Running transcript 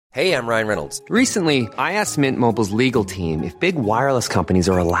Hey, I'm Ryan Reynolds. Recently, I asked Mint Mobile's legal team if big wireless companies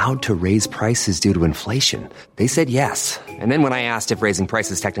are allowed to raise prices due to inflation. They said yes. And then when I asked if raising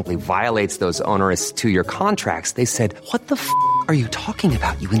prices technically violates those onerous two-year contracts, they said, "What the f*** are you talking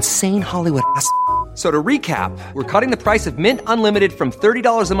about, you insane Hollywood ass?" So to recap, we're cutting the price of Mint Unlimited from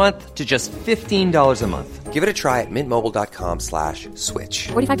 $30 a month to just $15 a month. Give it a try at mintmobile.com/switch.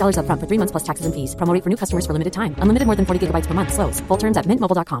 $45 up front for 3 months plus taxes and fees. Promo rate for new customers for limited time. Unlimited more than 40 gigabytes per month. Slows full terms at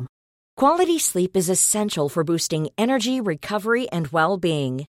mintmobile.com. Quality sleep is essential for boosting energy, recovery, and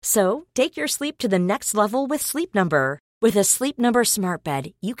well-being. So, take your sleep to the next level with Sleep Number. With a Sleep Number smart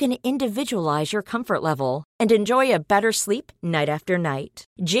bed, you can individualize your comfort level and enjoy a better sleep night after night.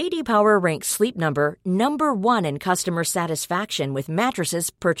 J.D. Power ranks Sleep Number number 1 in customer satisfaction with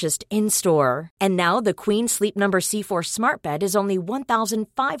mattresses purchased in-store. And now the Queen Sleep Number C4 smart bed is only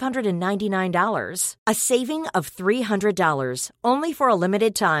 $1,599, a saving of $300, only for a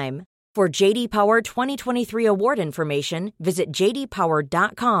limited time. For J.D. Power 2023 award information, visit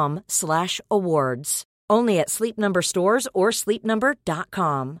jdpower.com/awards. Only at Sleep Number stores or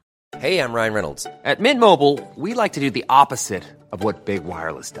sleepnumber.com. Hey, I'm Ryan Reynolds. At Mint Mobile, we like to do the opposite of what Big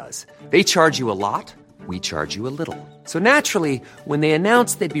Wireless does. They charge you a lot, we charge you a little. So naturally, when they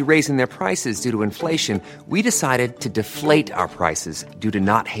announced they'd be raising their prices due to inflation, we decided to deflate our prices due to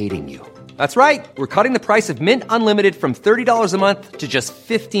not hating you. That's right. We're cutting the price of Mint Unlimited from $30 a month to just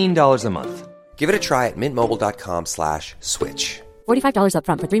 $15 a month. Give it a try at mintmobile.com/switch. $45 up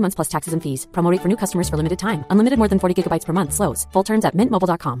front for 3 months plus taxes and fees. Promo rate for new customers for limited time. Unlimited more than 40 gigabytes per month. Slows full terms at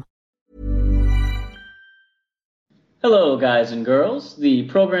mintmobile.com. Hello, guys and girls. The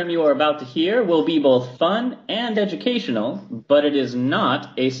program you are about to hear will be both fun and educational, but it is not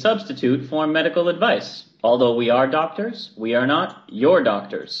a substitute for medical advice. Although we are doctors, we are not your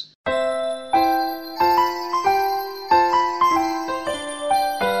doctors.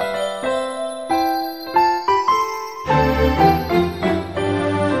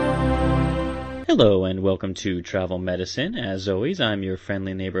 Hello and welcome to Travel Medicine. As always, I'm your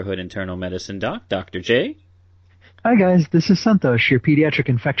friendly neighborhood internal medicine doc, Dr. J. Hi guys, this is Santosh, your pediatric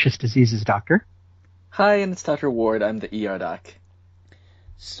infectious diseases doctor. Hi, and it's Dr. Ward. I'm the ER doc.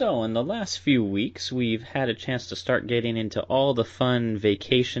 So, in the last few weeks, we've had a chance to start getting into all the fun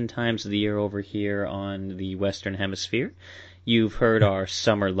vacation times of the year over here on the Western Hemisphere. You've heard our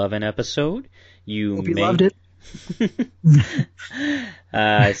Summer Lovin' episode. Hope you loved it.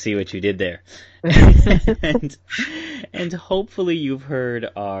 I see what you did there. and hopefully you've heard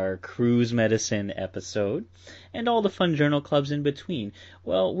our cruise medicine episode and all the fun journal clubs in between.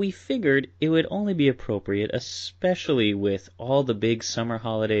 Well, we figured it would only be appropriate, especially with all the big summer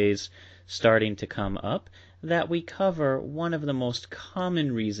holidays starting to come up, that we cover one of the most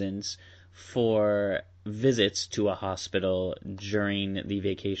common reasons for visits to a hospital during the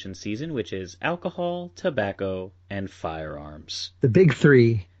vacation season, which is alcohol, tobacco, and firearms. The big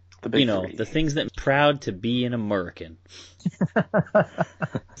three. The things that proud to be an American. At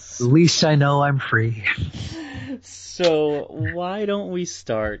least I know I'm free. So why don't we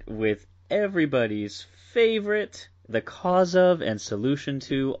start with everybody's favorite, the cause of and solution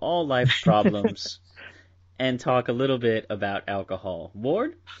to all life's problems, and talk a little bit about alcohol.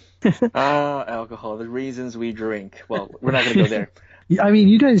 Ward? Alcohol, the reasons we drink. Well, we're not going to go there. I mean,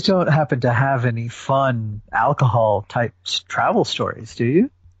 you guys don't happen to have any fun alcohol-type travel stories, do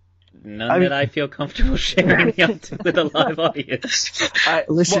you? None that I feel comfortable sharing with a live audience. I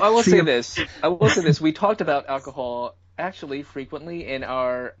will say this. We talked about alcohol actually frequently in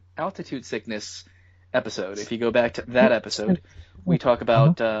our altitude sickness episode. If you go back to that episode, we talk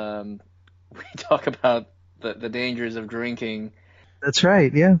about the dangers of drinking. That's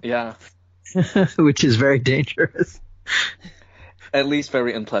right, yeah. Yeah. Which is very dangerous. At least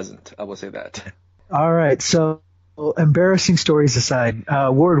very unpleasant, I will say that. All right, so embarrassing stories aside,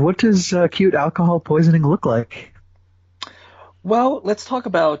 Ward, what does acute alcohol poisoning look like? Well, let's talk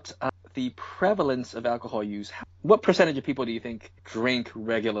about the prevalence of alcohol use. What percentage of people do you think drink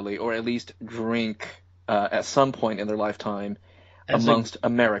regularly, or at least drink at some point in their lifetime amongst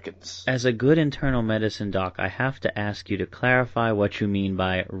Americans? As a good internal medicine doc, I have to ask you to clarify what you mean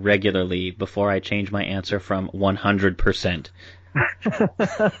by regularly before I change my answer from 100%.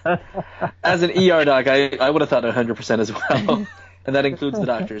 As an ER doc, I would have thought 100% as well, and that includes the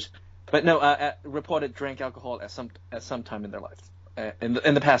doctors. But no, reported drank alcohol at some time in their life, in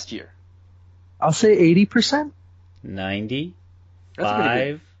the past year. I'll say 80%. 90.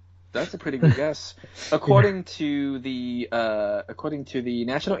 That's a pretty good guess. According to the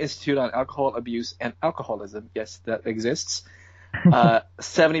National Institute on Alcohol Abuse and Alcoholism, yes, that exists.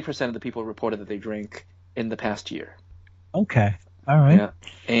 70% of the people reported that they drink in the past year. Okay. All right. Yeah.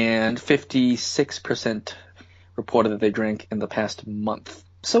 and 56% reported that they drank in the past month.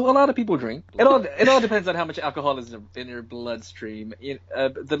 So a lot of people drink. It all depends on how much alcohol is in your bloodstream.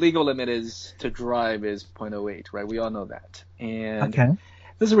 The legal limit to drive is 0.08, right? We all know that. And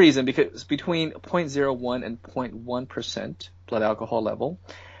there's a reason, because between 0.01 and 0.1% blood alcohol level,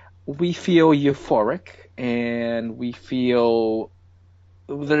 we feel euphoric, and we feel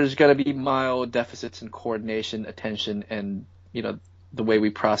there's going to be mild deficits in coordination, attention, and the way we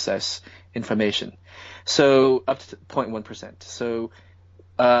process information. So up to 0.1%. So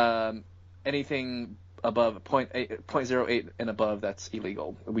anything above 0.08 and above, that's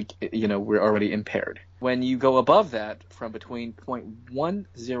illegal. We're already impaired. When you go above that, from between 0.10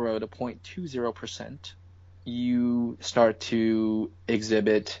 to 0.20%, you start to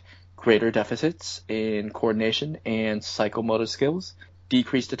exhibit greater deficits in coordination and psychomotor skills,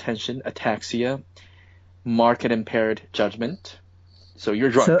 decreased attention, ataxia, marked impaired judgment. So you're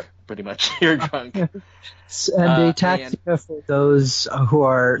drunk, pretty much. You're drunk. And ataxia, for those who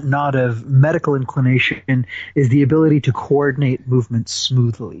are not of medical inclination, is the ability to coordinate movements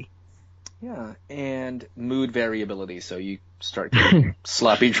smoothly. Yeah, and mood variability. So you start getting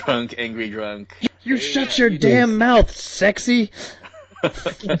sloppy drunk, angry drunk. You shut your damn mouth, sexy.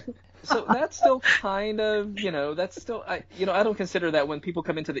 So that's still kind of, that's still, I don't consider that when people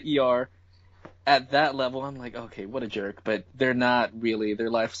come into the ER at that level. I'm like, okay, what a jerk. But they're not really,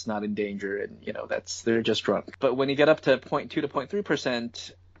 their life's not in danger, and, they're just drunk. But when you get up to 0.2 to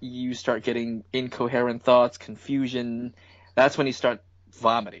 0.3%, you start getting incoherent thoughts, confusion. That's when you start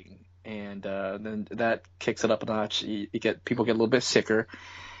vomiting. And then that kicks it up a notch. People get a little bit sicker.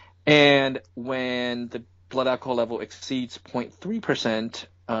 And when the blood alcohol level exceeds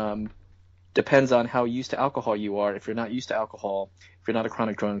 0.3%, depends on how used to alcohol you are. If you're not used to alcohol, if you're not a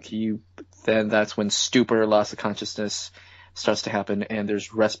chronic drunk, then that's when stupor, loss of consciousness starts to happen, and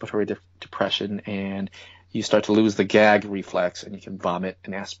there's respiratory depression, and you start to lose the gag reflex, and you can vomit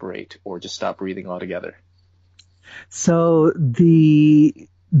and aspirate or just stop breathing altogether. So the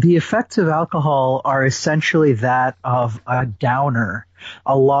effects of alcohol are essentially that of a downer,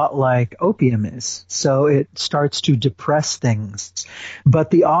 a lot like opium is. So it starts to depress things. But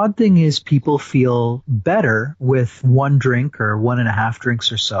the odd thing is people feel better with one drink or 1.5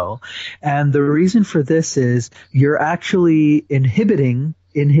 drinks or so. And the reason for this is you're actually inhibiting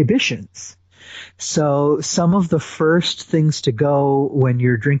inhibitions. So some of the first things to go when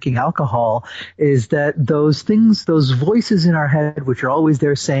you're drinking alcohol is that those voices in our head, which are always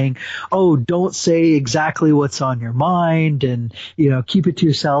there saying, oh, don't say exactly what's on your mind, and, keep it to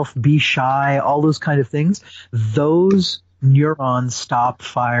yourself, be shy, all those kind of things. Those neurons stop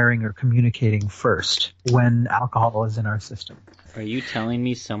firing or communicating first when alcohol is in our system. Are you telling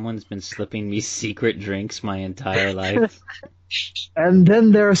me someone's been slipping me secret drinks my entire life? And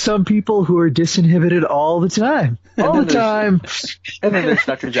then there are some people who are disinhibited all the time. All the time. And then there's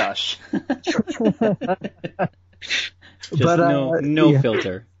Dr. Josh. No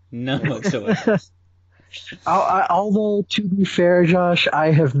filter. None whatsoever. Although, to be fair, Josh,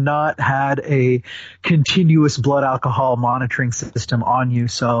 I have not had a continuous blood alcohol monitoring system on you,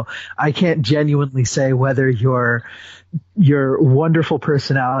 so I can't genuinely say whether your wonderful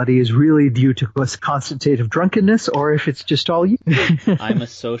personality is really due to a constant state of drunkenness or if it's just all you. I'm a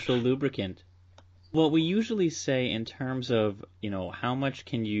social lubricant. What we usually say in terms of, how much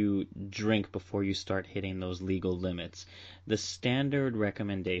can you drink before you start hitting those legal limits, the standard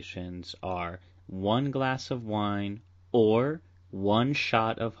recommendations are 1 glass of wine, or 1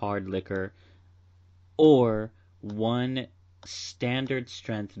 shot of hard liquor, or 1 standard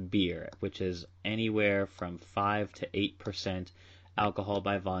strength beer, which is anywhere from 5 to 8% alcohol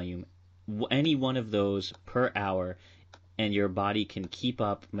by volume. Any one of those per hour, and your body can keep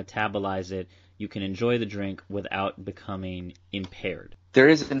up, metabolize it. You can enjoy the drink without becoming impaired. There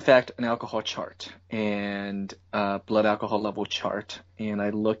is, in fact, an alcohol chart and blood alcohol level chart, and I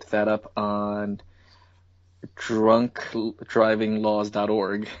looked that up on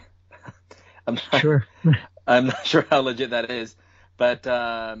drunkdrivinglaws.org. I'm not sure how legit that is, but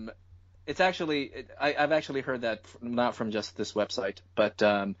it's actually I've actually heard that not from just this website, but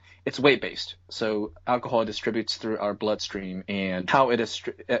it's weight based. So alcohol distributes through our bloodstream, and how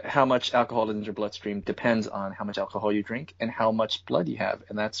much alcohol is in your bloodstream depends on how much alcohol you drink and how much blood you have,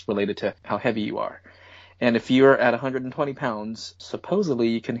 and that's related to how heavy you are. And if you're at 120 pounds, supposedly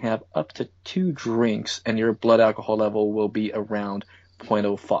you can have up to 2 drinks and your blood alcohol level will be around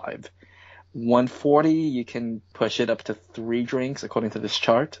 0.05. 140, you can push it up to 3 drinks according to this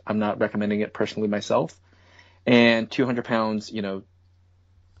chart. I'm not recommending it personally myself. And 200 pounds,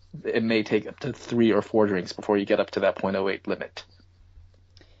 it may take up to 3 or 4 drinks before you get up to that 0.08 limit.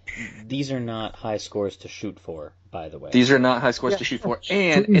 these are not high scores to shoot for, by the way. These are not high scores to shoot for,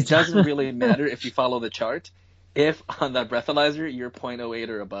 and it doesn't really matter if you follow the chart. If on that breathalyzer you're 0.08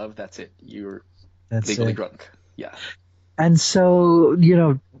 or above, that's it. You're legally drunk. Yeah. And so,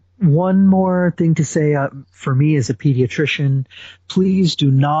 one more thing to say for me as a pediatrician, please do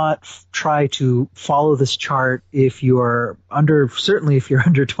not try to follow this chart if you're certainly if you're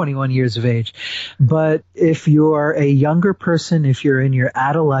under 21 years of age. But if you're a younger person, if you're in your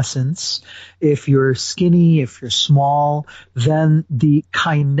adolescence, if you're skinny, if you're small, then the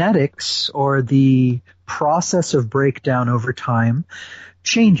kinetics or the process of breakdown over time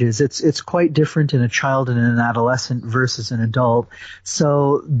changes. It's quite different in a child and an adolescent versus an adult.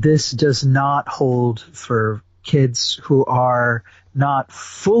 So this does not hold for kids who are not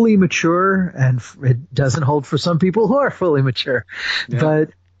fully mature, and it doesn't hold for some people who are fully mature. Yeah.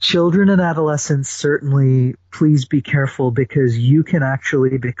 But children and adolescents, certainly, please be careful, because you can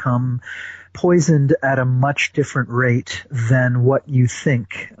actually become poisoned at a much different rate than what you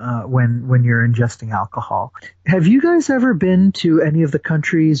think when you're ingesting alcohol. Have you guys ever been to any of the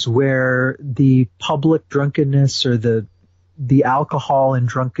countries where the public drunkenness or the alcohol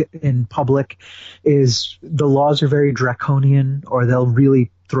in public is, the laws are very draconian, or they'll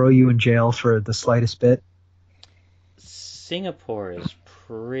really throw you in jail for the slightest bit? Singapore is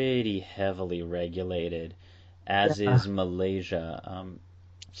pretty heavily regulated, as is Malaysia.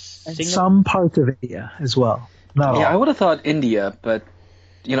 And some parts of India as well. Not all. I would have thought India, but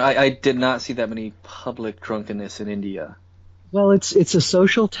I did not see that many public drunkenness in India. Well, it's a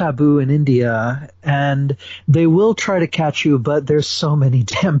social taboo in India, and they will try to catch you, but there's so many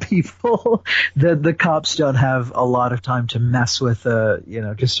damn people that the cops don't have a lot of time to mess with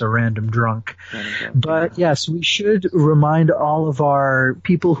just a random drunk. But yes, we should remind all of our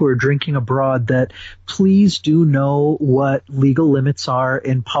people who are drinking abroad that please do know what legal limits are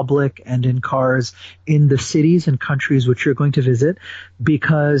in public and in cars in the cities and countries which you're going to visit,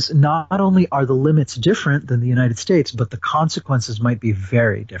 because not only are the limits different than the United States, but the consequences might be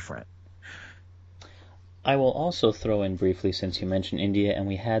very different. I will also throw in briefly, since you mentioned India, and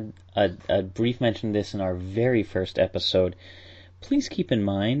we had a brief mention of this in our very first episode, please keep in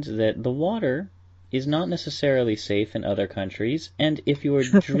mind that the water is not necessarily safe in other countries, and if you are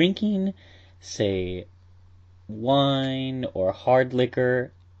drinking, say, wine or hard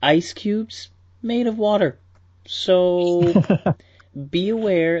liquor, ice cubes made of water. So be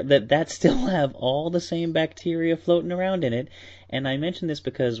aware that still have all the same bacteria floating around in it. And I mention this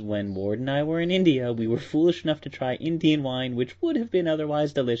because when Ward and I were in India, we were foolish enough to try Indian wine, which would have been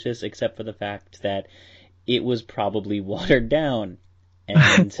otherwise delicious, except for the fact that it was probably watered down.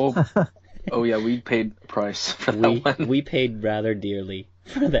 And yeah, we paid a price for that one. We paid rather dearly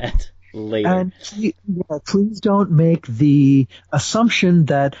for that later. And please don't make the assumption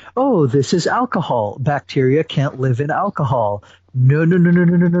that, this is alcohol. Bacteria can't live in alcohol. No,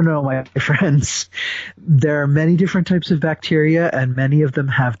 my friends. There are many different types of bacteria, and many of them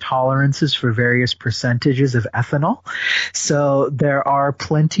have tolerances for various percentages of ethanol. So there are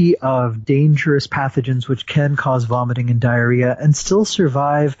plenty of dangerous pathogens which can cause vomiting and diarrhea and still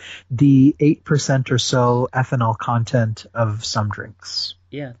survive the 8% or so ethanol content of some drinks.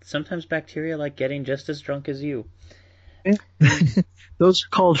 Yeah, sometimes bacteria like getting just as drunk as you. Those are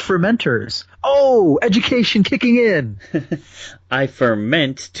called fermenters. Oh, education kicking in. I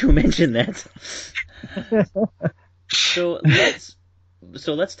ferment to mention that. So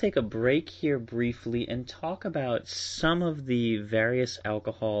let's take a break here briefly and talk about some of the various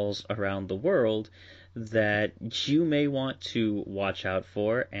alcohols around the world that you may want to watch out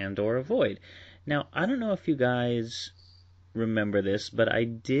for and or avoid. Now, I don't know if you guys remember this, but I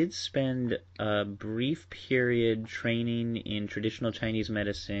did spend a brief period training in traditional Chinese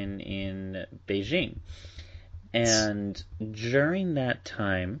medicine in Beijing. And during that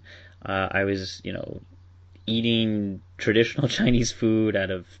time, I was, eating traditional Chinese food out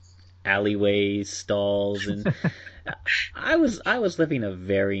of alleyways, stalls, and I was living a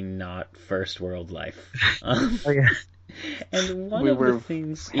very not first world life. And one of the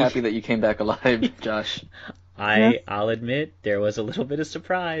things, happy that you came back alive, Josh. I'll admit there was a little bit of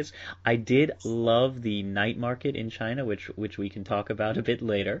surprise. I did love the night market in China, which we can talk about a bit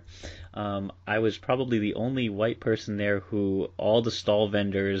later. I was probably the only white person there who all the stall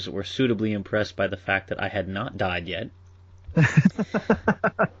vendors were suitably impressed by the fact that I had not died yet.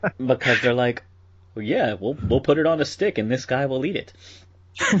 Because they're like, well, yeah, we'll put it on a stick and this guy will eat it.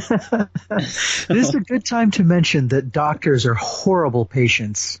 This is a good time to mention that doctors are horrible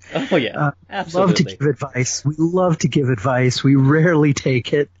patients. Oh yeah, absolutely. Love to give advice. We love to give advice. We rarely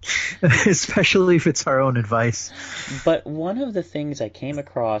take it, especially if it's our own advice. But one of the things I came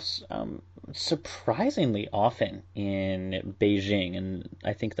across surprisingly often in Beijing, and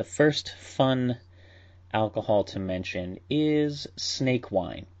I think the first fun alcohol to mention is snake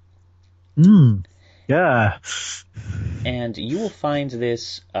wine. Yeah. And you will find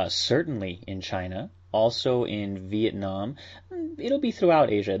this certainly in China, also in Vietnam. It'll be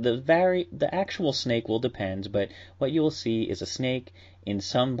throughout Asia. The actual snake will depend, but what you will see is a snake in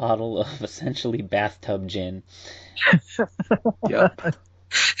some bottle of essentially bathtub gin. Yep.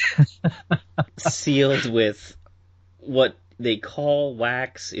 Sealed with what they call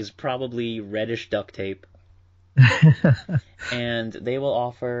wax, is probably reddish duct tape. And they will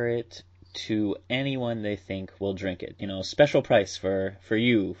offer it to anyone they think will drink it. Special price for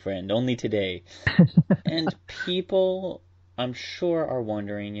you, friend, only today. And people, I'm sure, are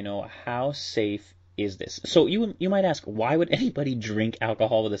wondering, how safe is this? So you might ask, why would anybody drink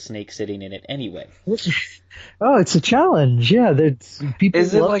alcohol with a snake sitting in it anyway? Oh, it's a challenge. Yeah, people.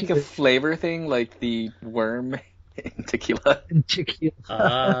 Is it like a flavor thing, like the worm in tequila?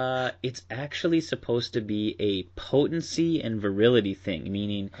 It's actually supposed to be a potency and virility thing,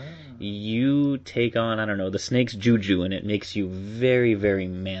 meaning you take on, I don't know, the snake's juju, and it makes you very, very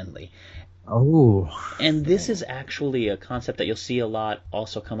manly. Oh. And this is actually a concept that you'll see a lot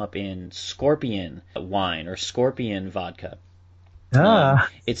also come up in scorpion wine or scorpion vodka.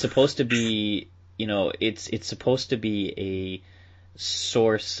 It's supposed to be, it's supposed to be a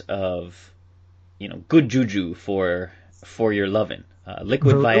source of, good juju for your lovin'.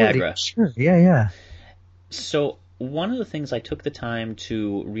 Liquid Viagra. Sure. Yeah. So one of the things I took the time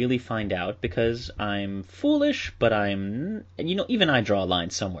to really find out, because I'm foolish, but even I draw a line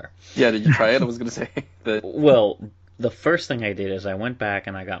somewhere. Yeah, did you try it? I was going to say. Well, the first thing I did is I went back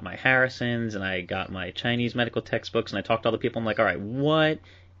and I got my Harrisons and I got my Chinese medical textbooks and I talked to all the people. I'm like, all right, what,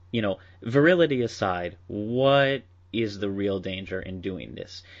 virility aside, what is the real danger in doing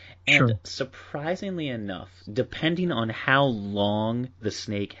this? And surprisingly enough, depending on how long the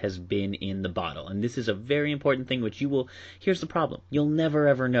snake has been in the bottle, and this is a very important thing, here's the problem, you'll never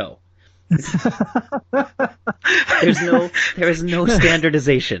ever know. There is no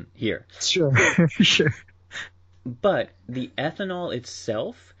standardization here. Sure. But the ethanol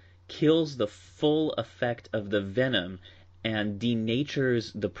itself kills the full effect of the venom and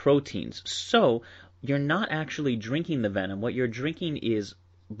denatures the proteins. So you're not actually drinking the venom. What you're drinking is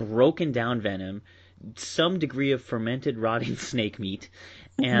broken down venom, some degree of fermented rotting snake meat,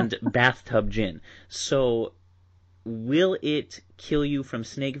 and bathtub gin. So will it kill you from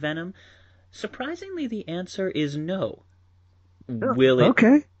snake venom? Surprisingly, the answer is no. Will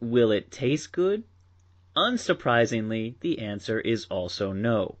it taste good? Unsurprisingly, the answer is also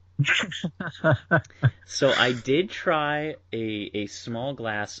no. So I did try a small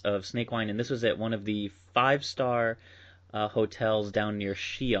glass of snake wine, and this was at one of the 5-star hotels down near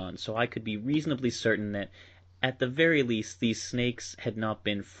Xi'an, so I could be reasonably certain that at the very least these snakes had not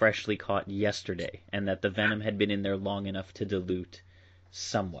been freshly caught yesterday, and that the venom had been in there long enough to dilute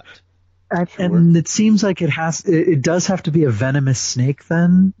somewhat. And it seems like it does have to be a venomous snake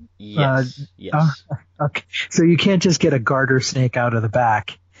then? Yes. Okay. So you can't just get a garter snake out of the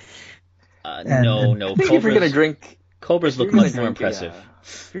back. No. I think if you're going to drink... Cobras look much more impressive.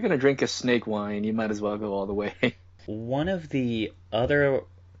 If you're going to drink a snake wine, you might as well go all the way. One of the other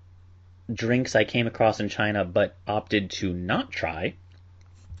drinks I came across in China but opted to not try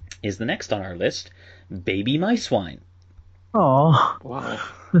is the next on our list, baby mice wine. Oh. Wow.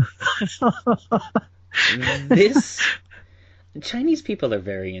 Chinese people are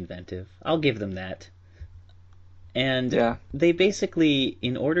very inventive. I'll give them that. And yeah. They basically,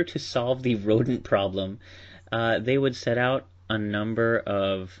 in order to solve the rodent problem, they would set out a number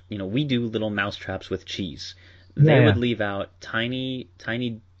of, we do little mouse traps with cheese. They would leave out tiny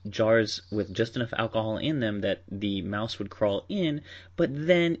jars with just enough alcohol in them that the mouse would crawl in, but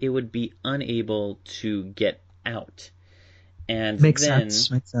then it would be unable to get out. And makes sense.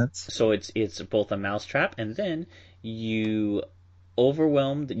 So it's both a mouse trap, and then you put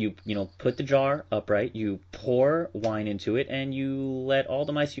the jar upright, you pour wine into it, and you let all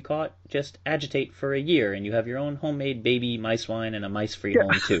the mice you caught just agitate for a year, and you have your own homemade baby mice wine and a mice-free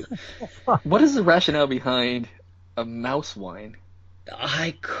home too. What is the rationale behind a mouse wine?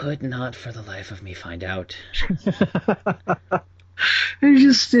 I could not for the life of me find out.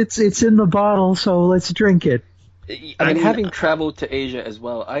 It's in the bottle, so let's drink it. I mean, having traveled to Asia as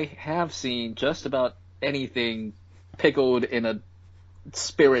well, I have seen just about anything pickled in a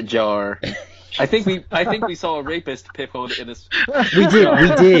spirit jar. I think we saw a rapist pickled in this. We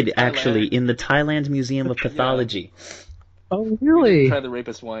did actually in the Thailand Museum of Pathology. Oh, We really? didn't try the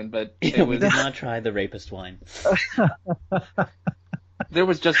rapist wine, but it We was did not try the rapist wine. there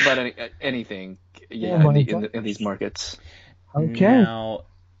was just about anything. Yeah, Oh my in these markets. Okay.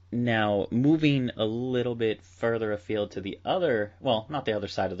 Now, moving a little bit further afield to the other, well, not the other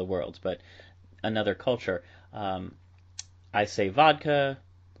side of the world, but another culture. I say vodka.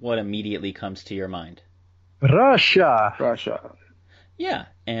 What immediately comes to your mind? Russia. Russia. Yeah,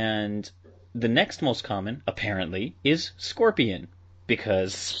 and the next most common, apparently, is scorpion,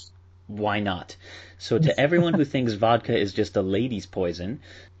 because why not? So to everyone who thinks vodka is just a lady's poison,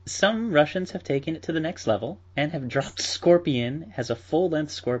 some Russians have taken it to the next level and have dropped scorpion, has a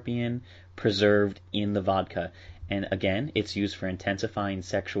full-length scorpion preserved in the vodka. And again, it's used for intensifying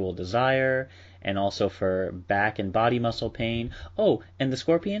sexual desire and also for back and body muscle pain. Oh, and the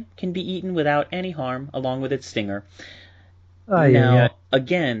scorpion can be eaten without any harm along with its stinger. Now,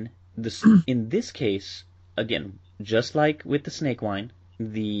 again, in this case, again, just like with the snake wine,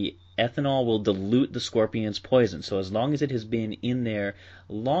 the ethanol will dilute the scorpion's poison. So as long as it has been in there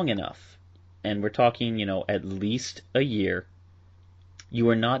long enough, and we're talking, at least a year, you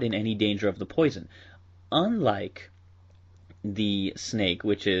are not in any danger of the poison. Unlike the snake,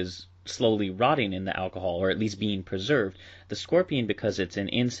 which is slowly rotting in the alcohol, or at least being preserved, the scorpion, because it's an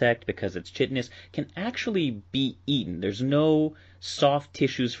insect, because it's chitinous, can actually be eaten. There's no soft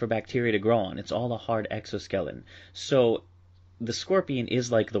tissues for bacteria to grow on. It's all a hard exoskeleton. So the scorpion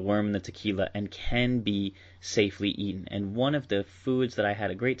is like the worm in the tequila and can be safely eaten. And one of the foods that I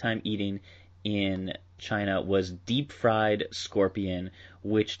had a great time eating in China was deep-fried scorpion,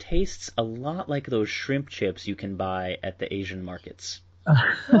 which tastes a lot like those shrimp chips you can buy at the Asian markets.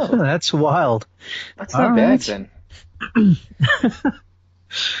 That's wild. That's not bad then.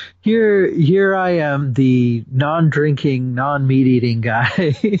 Here I am, the non-drinking, non-meat-eating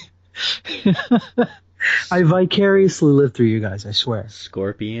guy. I vicariously live through you guys, I swear.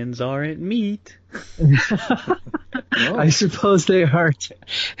 Scorpions aren't meat. No, I suppose they aren't.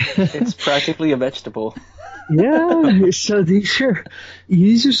 it's practically a vegetable. Yeah, so these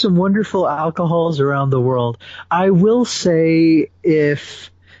are some wonderful alcohols around the world. I will say,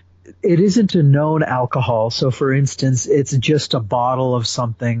 if it isn't a known alcohol, so for instance, it's just a bottle of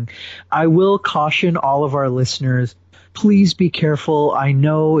something, I will caution all of our listeners, please be careful. I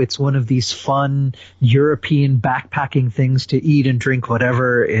know it's one of these fun European backpacking things to eat and drink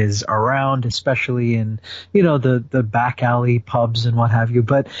whatever is around, especially in, the back alley pubs and what have you.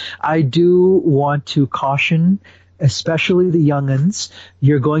 But I do want to caution, especially the young'uns,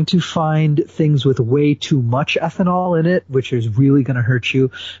 you're going to find things with way too much ethanol in it, which is really going to hurt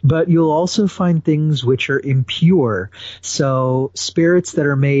you. But you'll also find things which are impure. So spirits that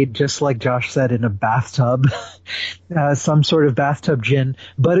are made, just like Josh said, in a bathtub, some sort of bathtub gin,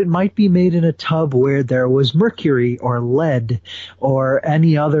 but it might be made in a tub where there was mercury or lead or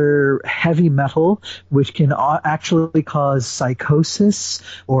any other heavy metal, which can actually cause psychosis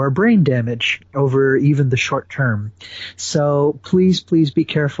or brain damage over even the short term. So please be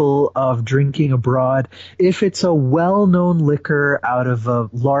careful of drinking abroad. If it's a well-known liquor out of a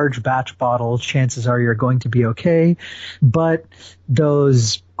large batch bottle, chances are you're going to be okay. But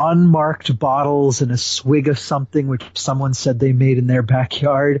those unmarked bottles and a swig of something which someone said they made in their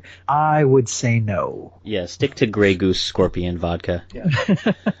backyard, I would say no. Yeah, stick to Grey Goose Scorpion vodka. Yeah.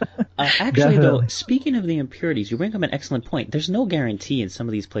 Actually, though, speaking of the impurities, you bring up an excellent point. There's no guarantee in some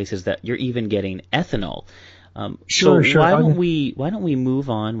of these places that you're even getting ethanol. Sure. Why don't we move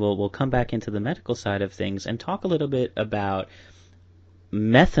on? We'll come back into the medical side of things and talk a little bit about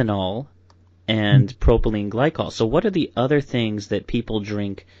methanol and propylene glycol. So what are the other things that people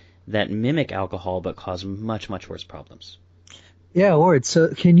drink that mimic alcohol but cause much, much worse problems? Yeah, Ward. So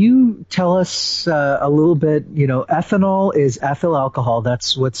can you tell us a little bit, ethanol is ethyl alcohol.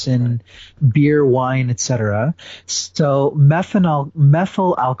 That's what's in beer, wine, etc. So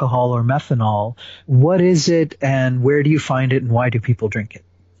methyl alcohol or methanol, what is it and where do you find it and why do people drink it?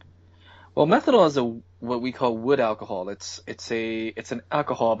 Well, methanol is what we call wood alcohol. It's an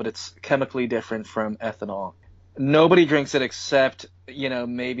alcohol, but it's chemically different from ethanol. Nobody drinks it except,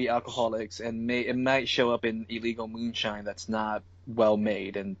 maybe alcoholics, and it might show up in illegal moonshine that's not well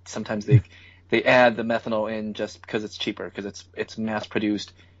made, and sometimes they add the methanol in just because it's cheaper, because it's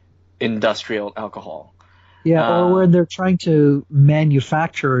mass-produced industrial alcohol. Yeah, or when they're trying to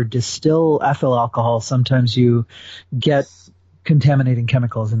manufacture or distill ethyl alcohol, sometimes you get contaminating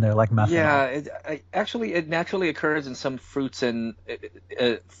chemicals in there like methanol. Yeah, it naturally occurs in some fruits and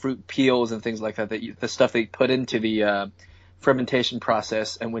fruit peels and things like that. The stuff they put into the fermentation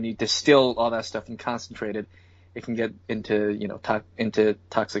process, and when you distill all that stuff and concentrate it, it can get into into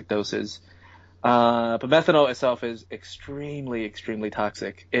toxic doses. But methanol itself is extremely, extremely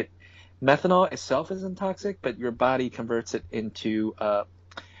toxic. Methanol itself isn't toxic, but your body converts it into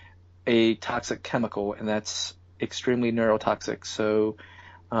a toxic chemical, and that's extremely neurotoxic. So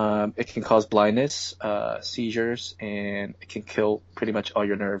it can cause blindness, seizures, and it can kill pretty much all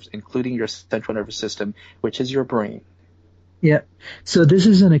your nerves, including your central nervous system, which is your brain. Yeah. So this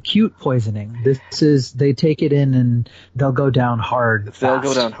is an acute poisoning. They take it in and they'll go down hard fast. They'll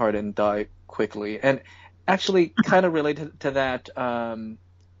go down hard and die quickly. And actually, kind of related to that,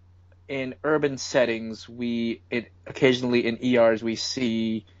 in urban settings, occasionally in ERs we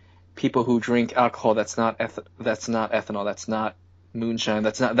see people who drink alcohol that's not ethanol, that's not moonshine,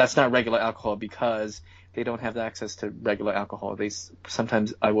 that's not regular alcohol, because they don't have access to regular alcohol.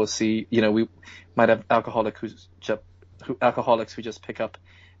 Sometimes I will see, we might have alcoholics who just pick up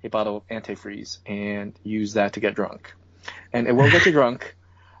a bottle of antifreeze and use that to get drunk, and it will get you drunk,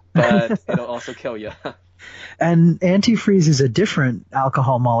 but it'll also kill you. And antifreeze is a different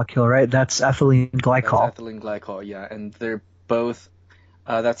alcohol molecule, right? That's ethylene glycol. That's ethylene glycol, yeah, and they're both.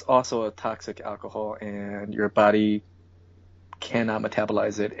 That's also a toxic alcohol, and your body cannot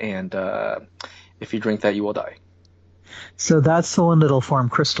metabolize it, and if you drink that, you will die. So that's the one that'll form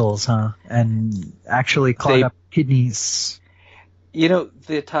crystals, huh? And actually clog up kidneys.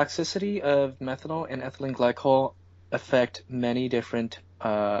 The toxicity of methanol and ethylene glycol affect many different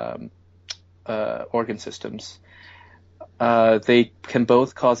organ systems. They can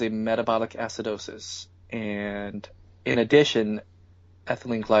both cause a metabolic acidosis, and in addition,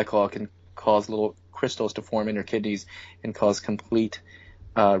 ethylene glycol can cause little crystals to form in your kidneys and cause complete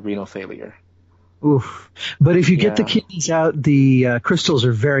renal failure. Oof. But if you get the kidneys out, the crystals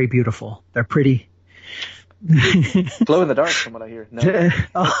are very beautiful. They're pretty. Glow in the dark, from what I hear. No,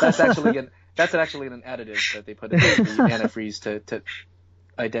 that's actually an additive that they put in the antifreeze to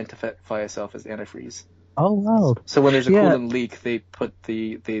identify itself as antifreeze. Oh wow! So when there's a coolant leak, they put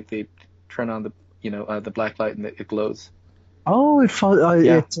they turn on the black light and it glows. Oh, it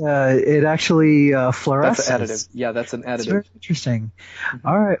actually fluoresces. That's an additive. Yeah, that's an additive. That's very interesting. Mm-hmm.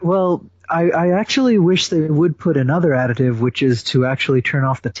 All right. Well, I actually wish they would put another additive, which is to actually turn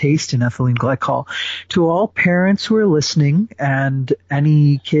off the taste in ethylene glycol. To all parents who are listening and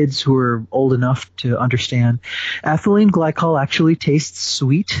any kids who are old enough to understand, ethylene glycol actually tastes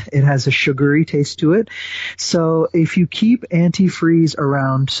sweet. It has a sugary taste to it. So if you keep antifreeze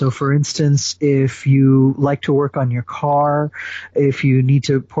around, so for instance, if you like to work on your car, if you need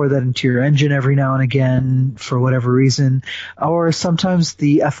to pour that into your engine every now and again for whatever reason, or sometimes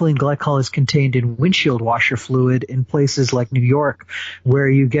the ethylene glycol is contained in windshield washer fluid in places like New York where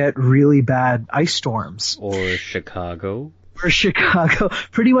you get really bad ice storms. Or Chicago.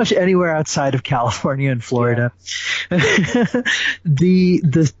 Pretty much anywhere outside of California and Florida. Yeah.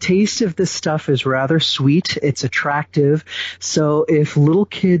 The taste of this stuff is rather sweet. It's attractive. So if little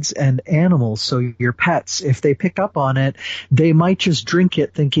kids and animals, so your pets, if they pick up on it, they might just drink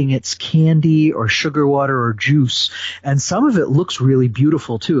it thinking it's candy or sugar water or juice. And some of it looks really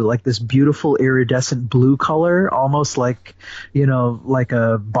beautiful too, like this beautiful iridescent blue color, almost like, like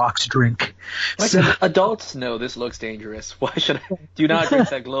a box drink. Adults know this looks dangerous. Why should I do not drink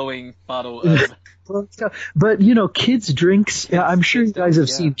that glowing bottle of... But, kids' drinks, I'm sure you guys have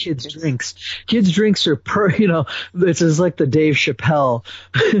seen kids' drinks. Kids' drinks are, this is like the Dave Chappelle,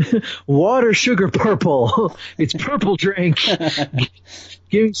 water, sugar, purple. It's purple drink.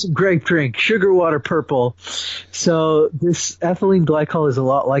 Give me some grape drink, sugar, water, purple. So this ethylene glycol is a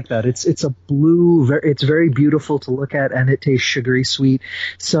lot like that. It's a blue, it's very beautiful to look at, and it tastes sugary sweet.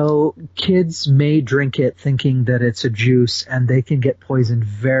 So kids may drink it thinking that it's a juice, and they can get poisoned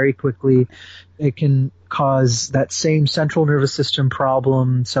very quickly. It can cause that same central nervous system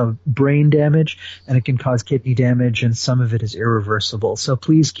problem, so brain damage, and it can cause kidney damage, and some of it is irreversible. So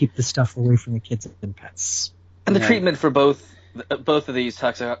please keep this stuff away from the kids and pets. And the treatment for both of these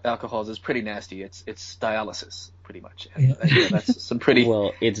toxic alcohols is pretty nasty. It's dialysis, pretty much. And, that's some pretty...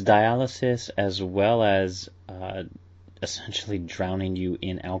 Well, it's dialysis as well as essentially drowning you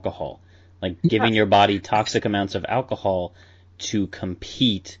in alcohol. Like giving your body toxic amounts of alcohol to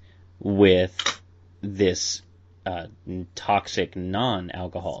compete with this toxic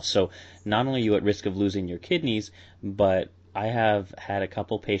non-alcohol. So not only are you at risk of losing your kidneys, but I have had a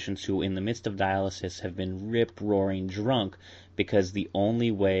couple patients who in the midst of dialysis have been rip-roaring drunk because the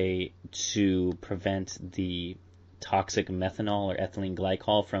only way to prevent the toxic methanol or ethylene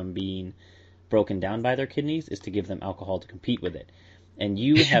glycol from being broken down by their kidneys is to give them alcohol to compete with it. And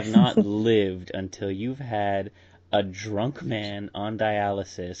you have not lived until you've had a drunk man on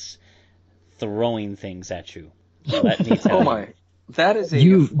dialysis throwing things at you. Let me tell Oh you. my. That is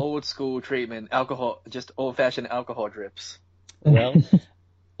a old school treatment. Alcohol, just old fashioned alcohol drips. Well,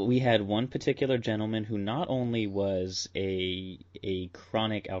 we had one particular gentleman who not only was a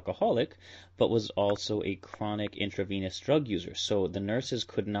chronic alcoholic, but was also a chronic intravenous drug user. So the nurses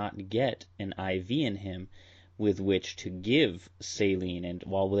could not get an IV in him with which to give saline. And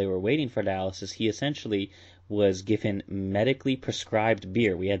while they were waiting for dialysis, he essentially was given medically prescribed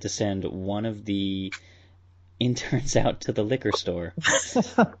beer. We had to send one of the interns out to the liquor store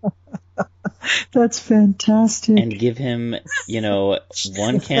That's fantastic. and give him,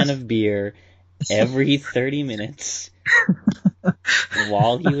 one can of beer every 30 minutes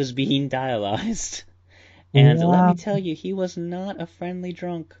while he was being dialyzed. And let me tell you, he was not a friendly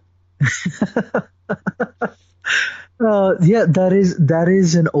drunk. Yeah, that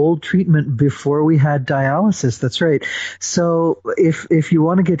is an old treatment before we had dialysis. That's right. So if you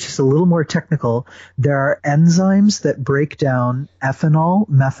want to get just a little more technical, there are enzymes that break down ethanol,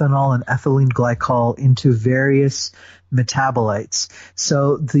 methanol, and ethylene glycol into various metabolites.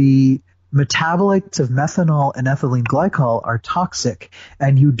 So the metabolites of methanol and ethylene glycol are toxic,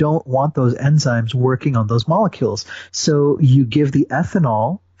 and you don't want those enzymes working on those molecules. So you give the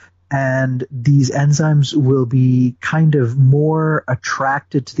ethanol, and these enzymes will be kind of more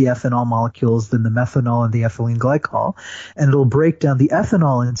attracted to the ethanol molecules than the methanol and the ethylene glycol. And it'll break down the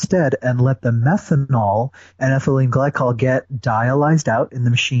ethanol instead and let the methanol and ethylene glycol get dialyzed out in the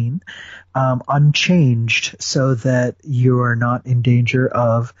machine, unchanged, so that you are not in danger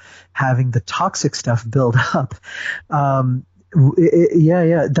of having the toxic stuff build up. Yeah.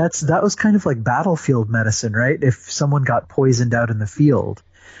 That was kind of like battlefield medicine, right? If someone got poisoned out in the field,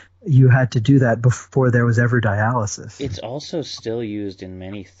 you had to do that before there was ever dialysis. It's also still used in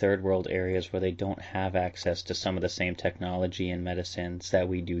many third world areas where they don't have access to some of the same technology and medicines that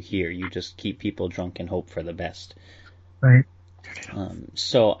we do here. You just keep people drunk and hope for the best. Right.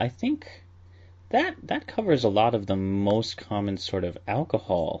 So I think that covers a lot of the most common sort of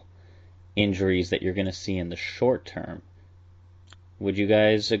alcohol injuries that you're going to see in the short term. Would you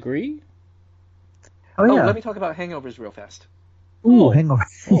guys agree? Oh, yeah. Let me talk about hangovers real fast. Ooh, hangover.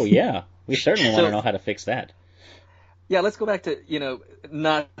 Oh, yeah. We certainly want to know how to fix that. Yeah, let's go back to,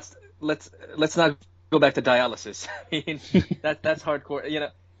 let's not go back to dialysis. I mean, that's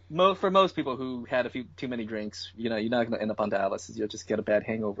hardcore. For most people who had a few too many drinks, you're not going to end up on dialysis. You'll just get a bad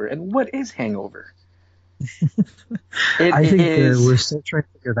hangover. And what is hangover? I think we're still trying to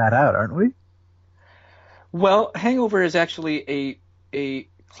figure that out, aren't we? Well, hangover is actually a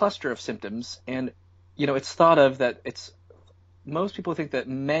cluster of symptoms, and it's thought of that most people think that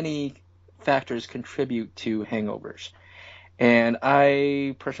many factors contribute to hangovers. And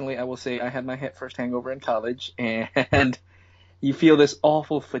I will say I had my first hangover in college, and you feel this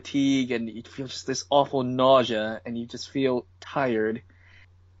awful fatigue, and you feel just this awful nausea, and you just feel tired.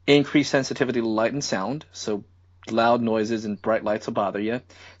 Increased sensitivity to light and sound, so loud noises and bright lights will bother you.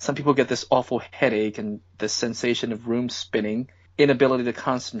 Some people get this awful headache and this sensation of room spinning, inability to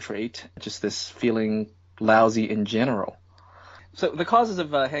concentrate, just this feeling lousy in general. So the causes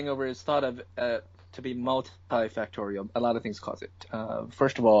of hangover is thought of to be multifactorial. A lot of things cause it.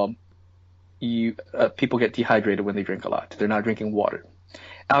 First of all, people get dehydrated when they drink a lot. They're not drinking water.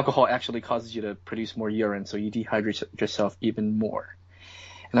 Alcohol actually causes you to produce more urine, so you dehydrate yourself even more.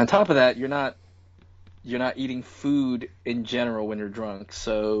 And on top of that, you're not eating food in general when you're drunk,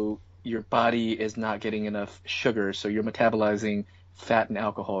 so your body is not getting enough sugar, so you're metabolizing fat and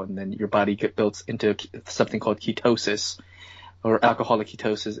alcohol, and then your body builds into something called ketosis, or alcoholic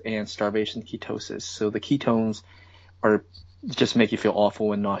ketosis and starvation ketosis. So the ketones just make you feel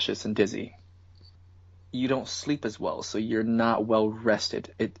awful and nauseous and dizzy. You don't sleep as well, so you're not well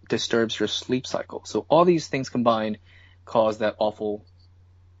rested. It disturbs your sleep cycle. So all these things combined cause that awful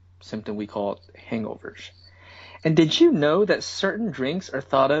symptom we call hangovers. And did you know that certain drinks are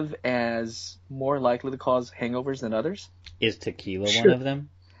thought of as more likely to cause hangovers than others? Is tequila one of them?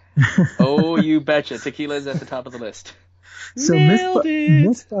 Oh, you betcha. Tequila is at the top of the list. So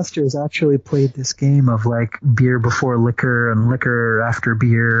Mythbusters actually played this game of like beer before liquor and liquor after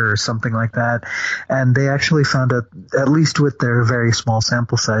beer or something like that. And they actually found out, at least with their very small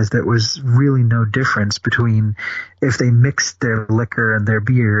sample size, there was really no difference between if they mixed their liquor and their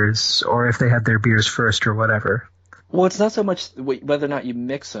beers or if they had their beers first or whatever. Well, it's not so much whether or not you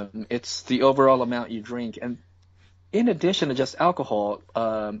mix them. It's the overall amount you drink. And in addition to just alcohol,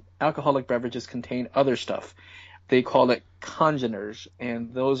 alcoholic beverages contain other stuff. They call it congeners,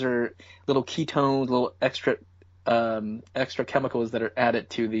 and those are little ketones, little extra chemicals that are added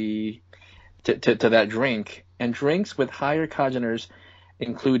to that drink. And drinks with higher congeners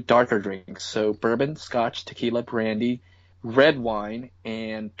include darker drinks, so bourbon, scotch, tequila, brandy, red wine,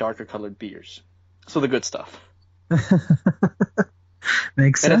 and darker colored beers. So the good stuff.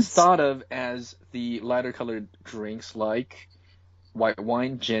 Makes And sense. it's thought of as the lighter colored drinks like white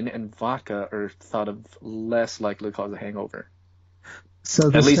wine, gin, and vodka are thought of less likely to cause a hangover. So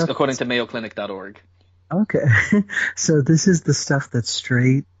the At least stuff according to MayoClinic.org. Okay. So this is the stuff that's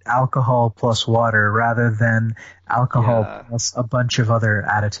straight alcohol plus water rather than alcohol Yeah. plus a bunch of other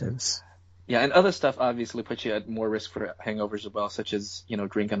additives. Yeah, and other stuff obviously puts you at more risk for hangovers as well, such as,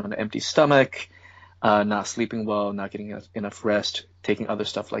 drinking on an empty stomach, not sleeping well, not getting enough rest, taking other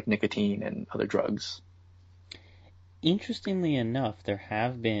stuff like nicotine and other drugs. Interestingly enough, there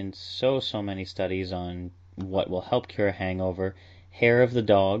have been so many studies on what will help cure a hangover. Hair of the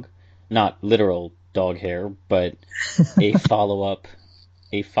dog, not literal dog hair, but a follow-up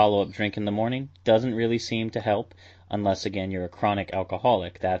drink in the morning doesn't really seem to help unless, again, you're a chronic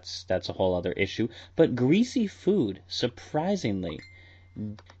alcoholic. That's a whole other issue. But greasy food, surprisingly,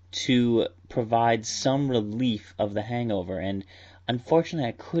 to provide some relief of the hangover. And unfortunately,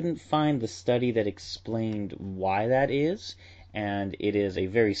 I couldn't find the study that explained why that is, and it is a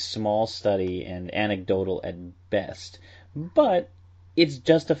very small study and anecdotal at best. But it's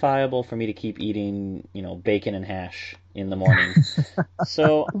justifiable for me to keep eating, bacon and hash in the morning.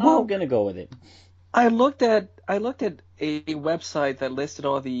 So I'm gonna go with it. I looked at a website that listed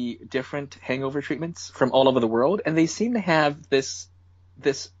all the different hangover treatments from all over the world, and they seem to have this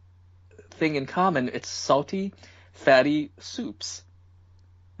thing in common. It's salty, fatty soups.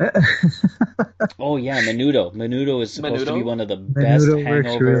 Oh yeah, menudo. Menudo is supposed to be Menudo? one of the best Menudo works really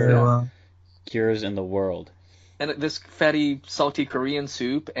hangover well. cures in the world. And this fatty, salty Korean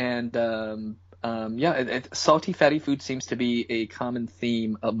soup, and salty, fatty food seems to be a common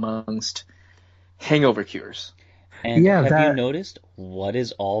theme amongst hangover cures. And Yeah, have you that- noticed what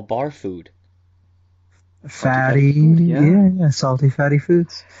is all bar food? Fatty, food, yeah. yeah, salty fatty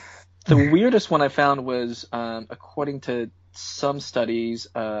foods. The weirdest one I found was, according to some studies,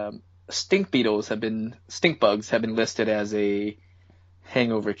 stink bugs have been listed as a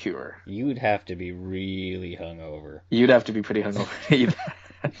hangover cure. You'd have to be really hungover. You'd have to be pretty hungover to eat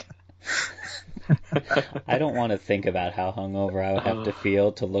that. I don't want to think about how hungover I would have to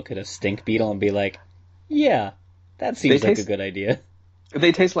feel to look at a stink beetle and be like, yeah, that seems They like a taste- good idea.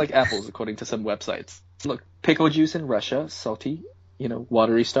 They taste like apples, according to some websites. Look, pickle juice in Russia, salty,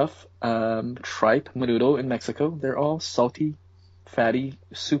 watery stuff. Tripe, menudo in Mexico, they're all salty, fatty,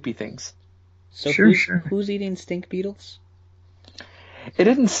 soupy things. So Sure, who's, sure. who's eating stink beetles? It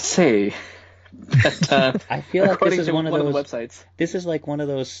didn't say. But, I feel like according this is to one of the those. websites. This is like one of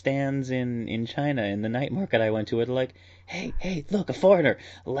those stands in China in the night market I went to. Where they're like, hey, look, a foreigner.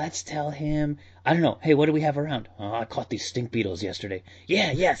 Let's tell him. I don't know. Hey, what do we have around? Oh, I caught these stink beetles yesterday.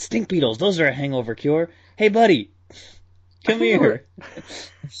 Yeah, stink beetles. Those are a hangover cure. Hey, buddy, come here.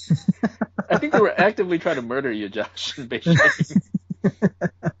 I think they were actively trying to murder you, Josh, in Beijing.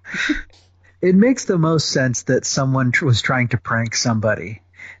 It makes the most sense that someone was trying to prank somebody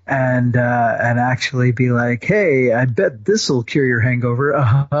and actually be like, hey, I bet this'll cure your hangover.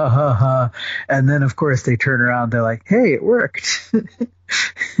 And then, of course, they turn around. They're like, hey, it worked.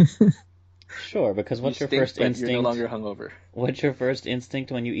 Sure, because what's You your stink, first but instinct? You're no longer hungover. What's your first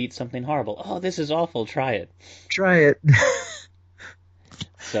instinct when you eat something horrible? Oh, this is awful. Try it. Try it.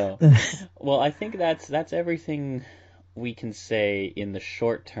 So, well, I think that's everything we can say in the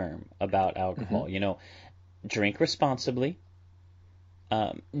short term about alcohol. Drink responsibly.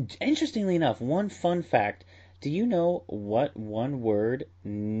 Interestingly enough, one fun fact: do you know what one word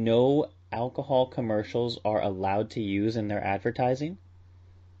no alcohol commercials are allowed to use in their advertising?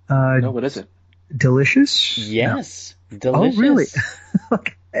 No, what is it? Delicious? Yes, No. delicious. Oh, really?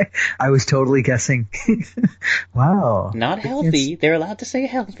 Okay. I was totally guessing. Wow. Not healthy. They're allowed to say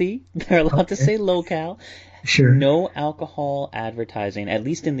healthy. They're allowed to Okay. say low-cal. Sure. No alcohol advertising, at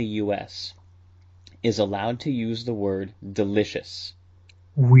least in the U.S., is allowed to use the word delicious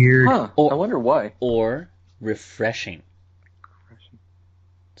Weird. Huh. I wonder why. or refreshing.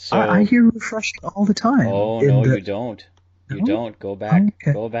 So, I hear refreshing all the time. oh in no, the- you don't. You No? don't. Go back.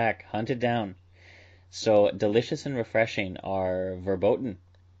 Okay. Go back. Hunt it down. So, delicious and refreshing are verboten.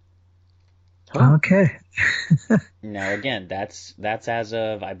 Huh. Okay. Now, again, that's as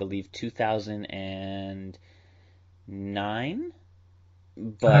of, I believe, 2009.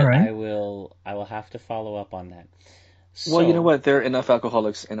 But All right. I will have to follow up on that. Well, you So- know what? There are enough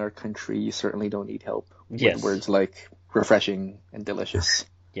alcoholics in our country. You certainly don't need help Yes. with words like refreshing and delicious.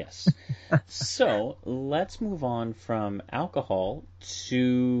 Yes. So let's move on from alcohol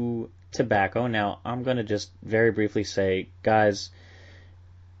to tobacco. Now, I'm going to just very briefly say, guys,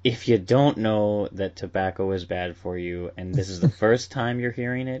 if you don't know that tobacco is bad for you, and this is the first time you're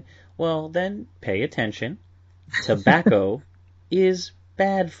hearing it, well, then pay attention. Tobacco is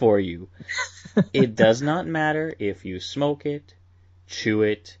bad for you. It does not matter if you smoke it, chew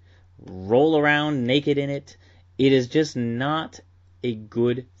it, roll around naked in it. It is just not a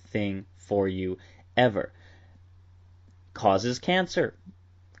good thing for you, ever. Causes cancer,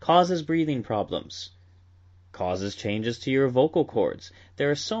 causes breathing problems, causes changes to your vocal cords.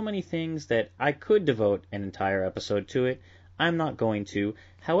 There are so many things that I could devote an entire episode to it. I'm not going to.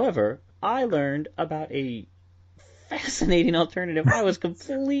 However, I learned about a fascinating alternative I was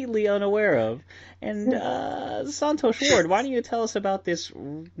completely unaware of. And Santosh Ward, why don't you tell us about this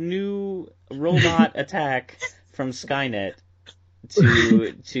new robot attack from Skynet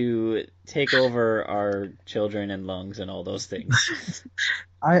to take over our children and lungs and all those things?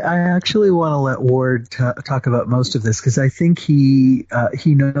 I actually want to let Ward talk about most of this because I think he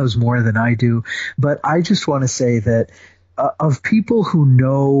knows more than I do. But I just want to say that of people who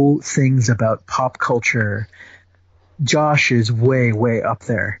know things about pop culture, Josh is way, way up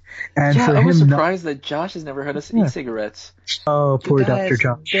there. And yeah, for I was him surprised that Josh has never heard of e-cigarettes. Oh, poor Guys, Dr.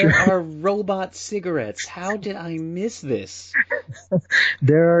 Josh. There are robot cigarettes. How did I miss this?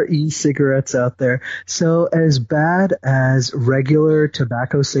 There are e-cigarettes out there. So as bad as regular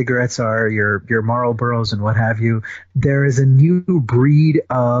tobacco cigarettes are, your Marlboros and what have you, there is a new breed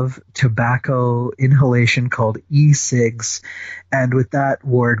of tobacco inhalation called e-cigs. And with that,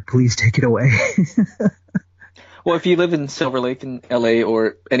 Ward, please take it away. Well, if you live in Silver Lake in LA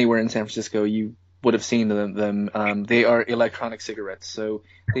or anywhere in San Francisco, you would have seen them. They are electronic cigarettes. So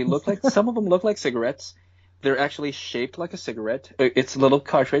they look like, some of them look like cigarettes. They're actually shaped like a cigarette. It's a little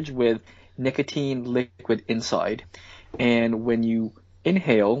cartridge with nicotine liquid inside. And when you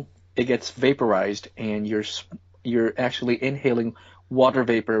inhale, it gets vaporized and you're actually inhaling water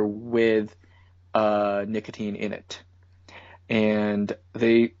vapor with nicotine in it. And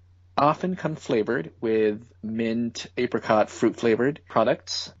they often come flavored with mint, apricot, fruit-flavored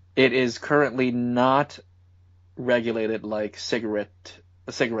products. It is currently not regulated like cigarettes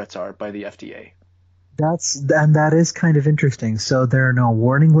are by the FDA. That is kind of interesting. So there are no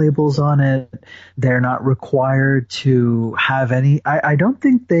warning labels on it. They're not required to have any. I don't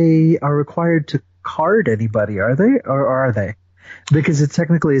think they are required to card anybody, are they? Or are they? Because it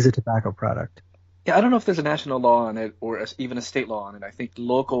technically is a tobacco product. Yeah, I don't know if there's a national law on it or even a state law on it. I think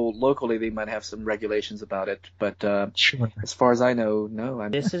locally they might have some regulations about it, but Sure. as far as I know, no.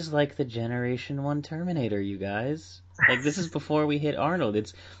 This is like the Generation 1 Terminator, you guys. Like, this is before we hit Arnold.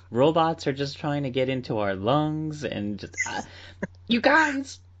 It's robots are just trying to get into our lungs and just... you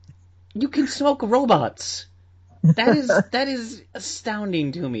guys! You can smoke robots! That is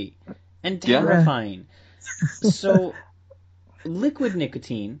astounding to me. And terrifying. Yeah. So, liquid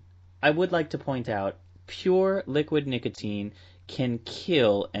nicotine... I would like to point out, pure liquid nicotine can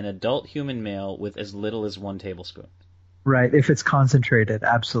kill an adult human male with as little as 1 tablespoon. Right, if it's concentrated,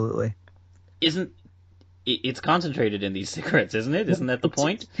 absolutely. It's concentrated in these cigarettes, isn't it? Isn't that the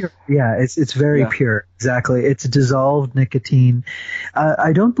point? Yeah, it's very pure. Exactly. It's dissolved nicotine.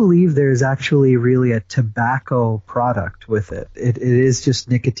 I don't believe there's actually really a tobacco product with it. It is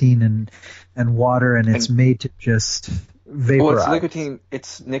just nicotine and water, and it's made to just... vaporize. Well,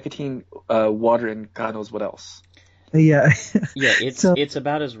 it's nicotine, water, and God knows what else. Yeah. Yeah, it's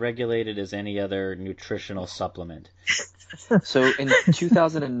about as regulated as any other nutritional supplement. So in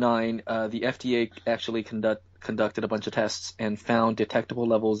 2009, the FDA actually conducted a bunch of tests and found detectable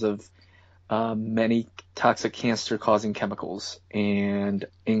levels of many toxic cancer-causing chemicals, and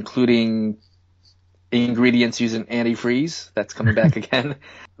including ingredients used in antifreeze, that's coming back again.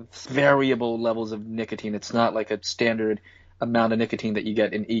 Variable levels of nicotine. It's not like a standard amount of nicotine that you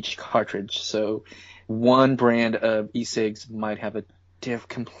get in each cartridge. So one brand of e-cigs might have a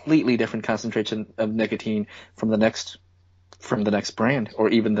completely different concentration of nicotine from the next brand or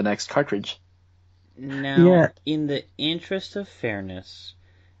even the next cartridge. Now, in the interest of fairness,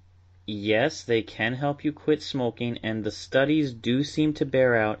 yes, they can help you quit smoking, and the studies do seem to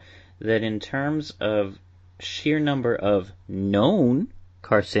bear out that in terms of sheer number of known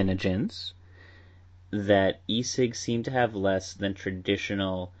carcinogens, that e-cigs seem to have less than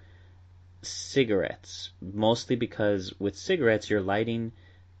traditional cigarettes, mostly because with cigarettes you're lighting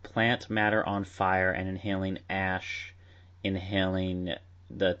plant matter on fire and inhaling ash, inhaling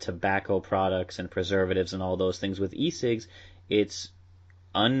the tobacco products and preservatives and all those things. With e-cigs, it's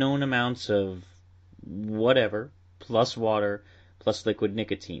unknown amounts of whatever, plus water, plus liquid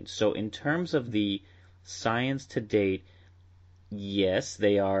nicotine. So in terms of the science to date, yes,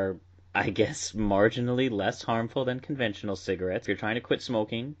 they are I guess, marginally less harmful than conventional cigarettes. If you're trying to quit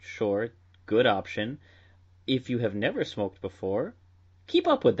smoking, sure, good option. If you have never smoked before, keep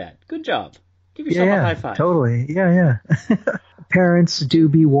up with that. Good job. Give yourself a high five. Totally. Yeah. Parents, do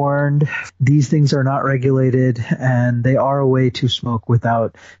be warned. These things are not regulated, and they are a way to smoke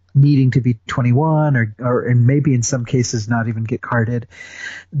without needing to be 21 or and maybe in some cases not even get carded.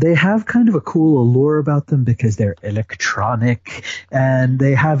 They have kind of a cool allure about them because they're electronic and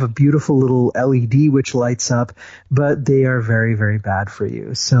they have a beautiful little LED which lights up, but they are very, very bad for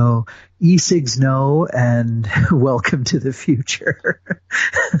you. So e-cigs no, and welcome to the future.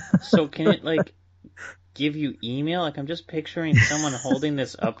 So can it like give you email? Like I'm just picturing someone holding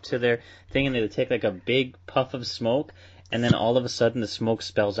this up to their thing and they take like a big puff of smoke, and then all of a sudden the smoke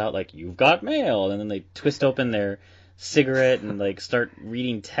spells out like, "You've got mail," and then they twist open their cigarette and like start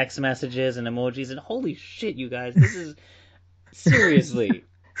reading text messages and emojis, and holy shit, you guys, this is seriously.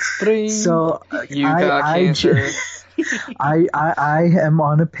 So You got cancer. I am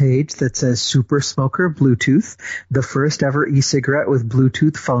on a page that says Super Smoker Bluetooth, the first ever e-cigarette with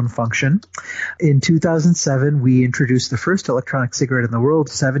Bluetooth phone function. In 2007, we introduced the first electronic cigarette in the world.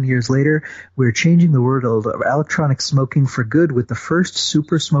 7 years later, we're changing the world of electronic smoking for good with the first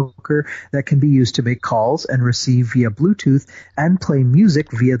Super Smoker that can be used to make calls and receive via Bluetooth and play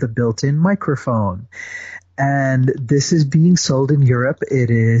music via the built-in microphone. And this is being sold in Europe. It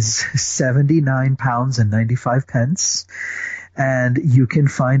is £79.95. And you can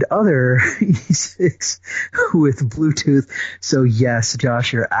find other e-cigs with Bluetooth. So yes,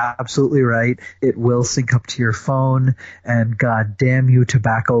 Josh, you're absolutely right. It will sync up to your phone. And God damn you,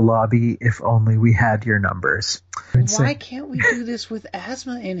 tobacco lobby, if only we had your numbers. Why can't we do this with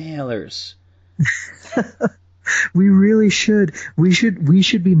asthma inhalers? We really should. We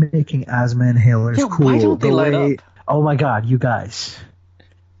should be making asthma inhalers cool. Why don't they light up? Oh my God, you guys.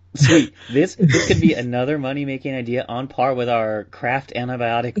 Sweet. This could be another money-making idea on par with our craft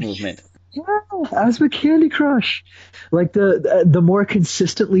antibiotic movement. Yeah, asthma Candy Crush. Like the more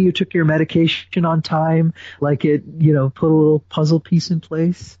consistently you took your medication on time, like it, put a little puzzle piece in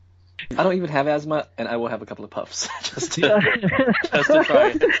place. I don't even have asthma, and I will have a couple of puffs just to try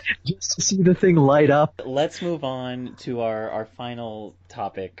it. Just to see the thing light up. Let's move on to our final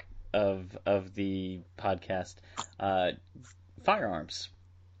topic of the podcast, firearms.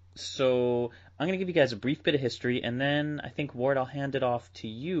 So I'm going to give you guys a brief bit of history, and then I think, Ward, I'll hand it off to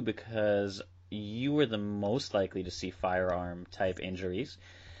you because you were the most likely to see firearm-type injuries.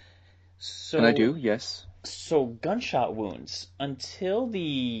 So, and I do, yes. So gunshot wounds, until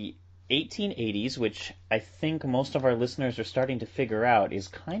the 1880s, which I think most of our listeners are starting to figure out is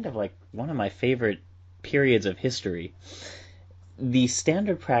kind of like one of my favorite periods of history. The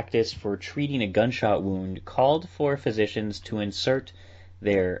standard practice for treating a gunshot wound called for physicians to insert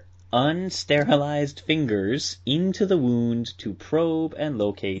their unsterilized fingers into the wound to probe and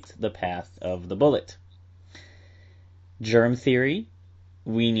locate the path of the bullet. Germ theory,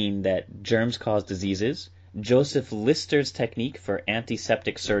 meaning that germs cause diseases. Joseph Lister's technique for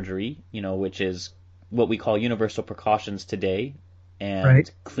antiseptic surgery, which is what we call universal precautions today,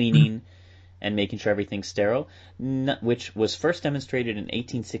 and cleaning and making sure everything's sterile, which was first demonstrated in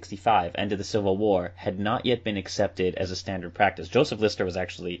 1865, end of the Civil War, had not yet been accepted as a standard practice. Joseph Lister was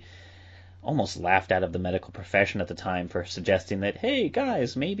actually almost laughed out of the medical profession at the time for suggesting that, hey,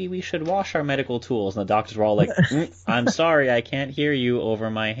 guys, maybe we should wash our medical tools. And the doctors were all like, I'm sorry, I can't hear you over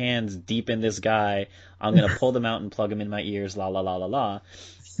my hands deep in this guy. I'm going to pull them out and plug them in my ears, la, la, la, la, la.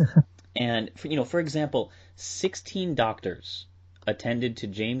 And, for example, 16 doctors attended to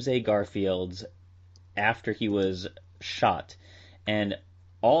James A. Garfield's after he was shot, and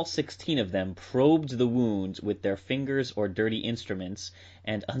all 16 of them probed the wounds with their fingers or dirty instruments,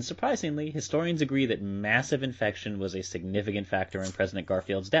 and unsurprisingly, historians agree that massive infection was a significant factor in President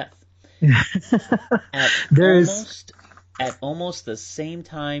Garfield's death. At almost the same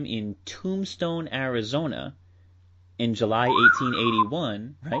time in Tombstone, Arizona, in July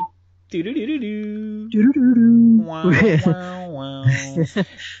 1881, right? Wow, wow, wow.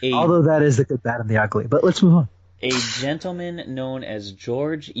 Although that is the good, bad, and the ugly. But let's move on. A gentleman known as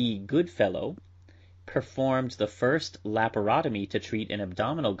George E. Goodfellow performed the first laparotomy to treat an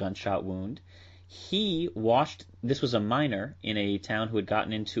abdominal gunshot wound. This was a miner in a town who had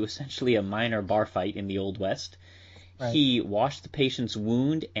gotten into essentially a minor bar fight in the Old West. Right. He washed the patient's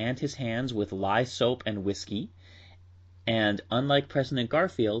wound and his hands with lye soap and whiskey. And unlike President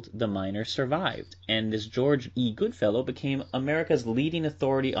Garfield, the miner survived. And this George E. Goodfellow became America's leading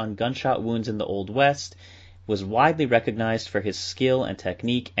authority on gunshot wounds in the Old West, was widely recognized for his skill and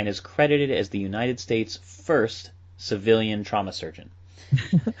technique, and is credited as the United States' first civilian trauma surgeon.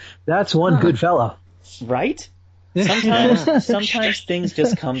 That's one good fellow. Right? Sometimes things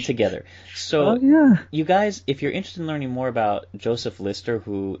just come together. So, you guys, if you're interested in learning more about Joseph Lister,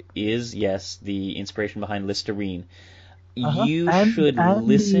 who is, yes, the inspiration behind Listerine, you should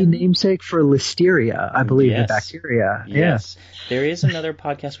listen. The namesake for Listeria, I believe, the bacteria. Yes. There is another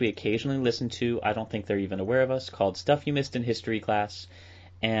podcast we occasionally listen to. I don't think they're even aware of us, called Stuff You Missed in History Class.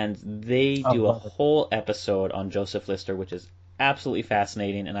 And they do a whole episode on Joseph Lister, which is absolutely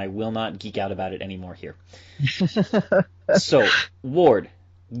fascinating, and I will not geek out about it anymore here. So, Ward,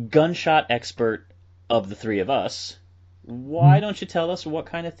 gunshot expert of the three of us, why don't you tell us what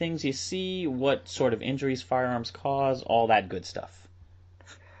kind of things you see, what sort of injuries firearms cause, all that good stuff?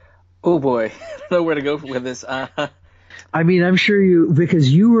 Oh boy, I don't know where to go with this. I mean, I'm sure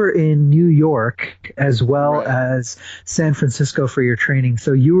because you were in New York as well as San Francisco for your training,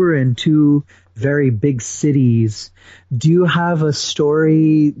 so you were in two very big cities. Do you have a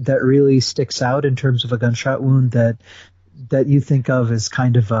story that really sticks out in terms of a gunshot wound that you think of as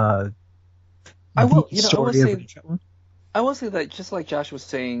kind of a story of a gunshot wound? I will say that, just like Josh was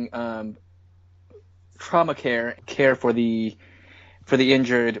saying, trauma care for the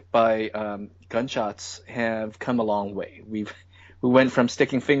injured by gunshots have come a long way. We went from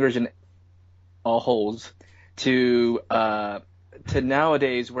sticking fingers in all holes to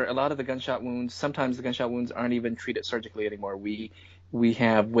nowadays, where a lot of the gunshot wounds, sometimes the gunshot wounds aren't even treated surgically anymore. We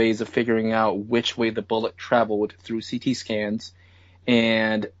have ways of figuring out which way the bullet traveled through CT scans,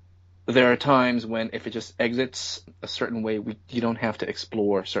 and there are times when if it just exits a certain way, you don't have to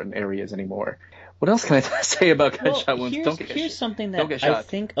explore certain areas anymore. What else can I say about gunshot wounds? Here's something that I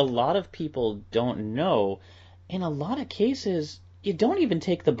think a lot of people don't know. In a lot of cases, you don't even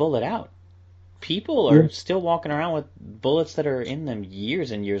take the bullet out. People are still walking around with bullets that are in them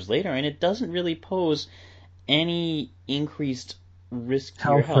years and years later, and it doesn't really pose any increased risk to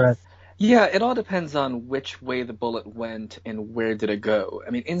your health. Yeah, it all depends on which way the bullet went and where did it go. I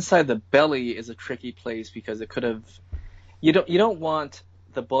mean, inside the belly is a tricky place because it could have. You don't want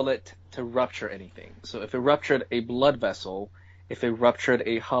the bullet to rupture anything. So if it ruptured a blood vessel, if it ruptured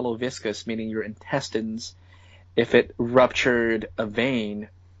a hollow viscus, meaning your intestines, if it ruptured a vein,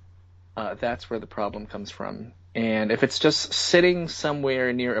 that's where the problem comes from. And if it's just sitting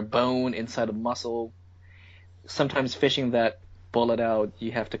somewhere near a bone inside a muscle, sometimes fishing that bullet out,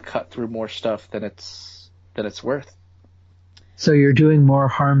 you have to cut through more stuff than it's worth. So you're doing more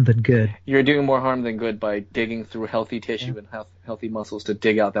harm than good. You're doing more harm than good by digging through healthy tissue and healthy muscles to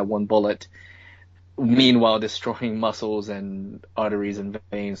dig out that one bullet, meanwhile destroying muscles and arteries and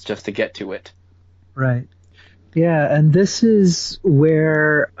veins just to get to it. Right. Yeah, and this is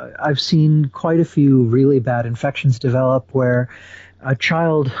where I've seen quite a few really bad infections develop where a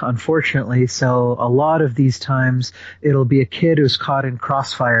child, unfortunately, so a lot of these times it'll be a kid who's caught in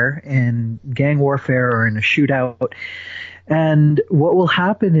crossfire in gang warfare or in a shootout. And what will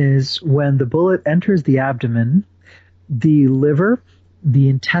happen is when the bullet enters the abdomen, the liver, the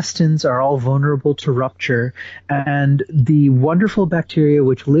intestines are all vulnerable to rupture, and the wonderful bacteria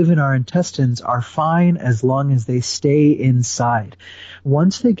which live in our intestines are fine as long as they stay inside.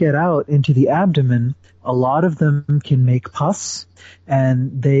 Once they get out into the abdomen, a lot of them can make pus,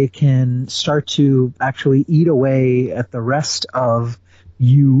 and they can start to actually eat away at the rest of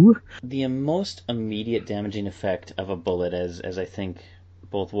you. The most immediate damaging effect of a bullet, as I think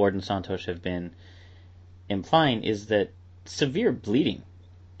both Ward and Santosh have been implying, is that severe bleeding.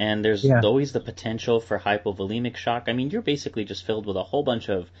 And there's always the potential for hypovolemic shock. I mean, you're basically just filled with a whole bunch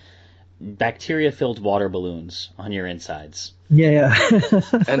of bacteria-filled water balloons on your insides. Yeah.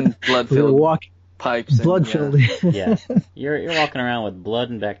 And blood-filled pipes. Blood-filled. Yeah. You're walking around with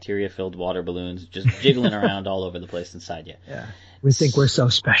blood and bacteria-filled water balloons just jiggling around all over the place inside you. Yeah. We think we're so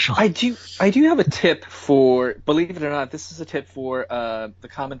special. I do have a tip for, believe it or not, this is a tip for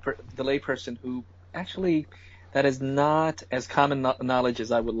the lay person who actually, that is not as common knowledge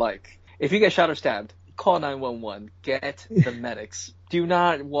as I would like. If you get shot or stabbed, call 911. Get the medics. Do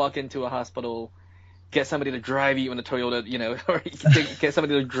not walk into a hospital, get somebody to drive you in a Toyota, or get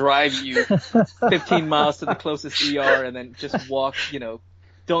somebody to drive you 15 miles to the closest ER and then just walk,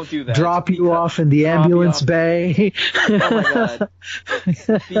 Don't do that. Drop you off in the ambulance bay. Oh my God.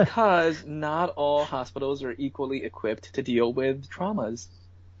 Because not all hospitals are equally equipped to deal with traumas.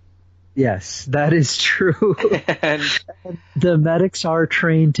 Yes, that is true. And the medics are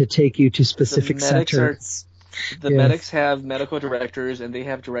trained to take you to specific centers. The medics have medical directors, and they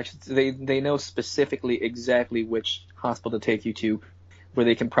have directions. They know specifically exactly which hospital to take you to, where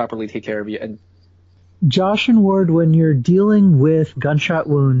they can properly take care of you. And Josh and Ward, when you're dealing with gunshot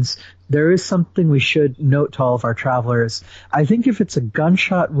wounds, there is something we should note to all of our travelers. I think if it's a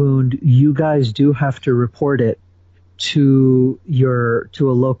gunshot wound, you guys do have to report it to a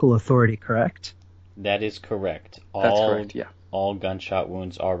local authority, correct? That is correct. That's correct, yeah. All gunshot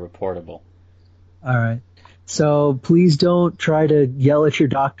wounds are reportable. All right. So please don't try to yell at your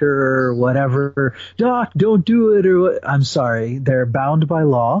doctor or whatever. Doc, don't do it. I'm sorry. They're bound by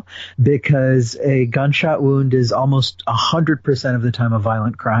law because a gunshot wound is almost 100% of the time a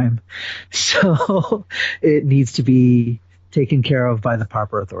violent crime. So it needs to be taken care of by the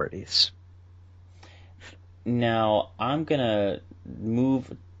proper authorities. Now, I'm going to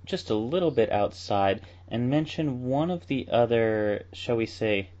move just a little bit outside and mention one of the other, shall we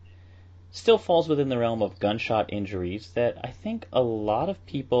say, still falls within the realm of gunshot injuries that I think a lot of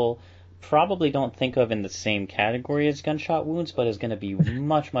people probably don't think of in the same category as gunshot wounds, but is going to be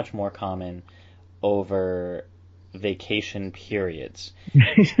much, much more common over vacation periods.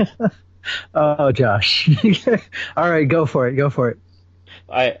 Oh, Josh. All right, go for it.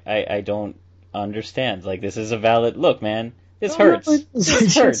 I don't understand. Like, this is a valid... Look, man, this hurts.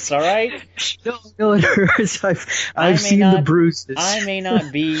 This hurts, all right? No, it hurts. I've seen the bruises. I may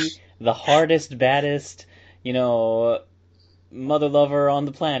not be the hardest, baddest, mother lover on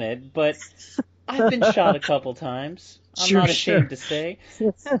the planet, but I've been shot a couple times. I'm not ashamed to say.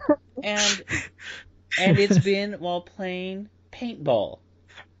 And it's been while playing paintball.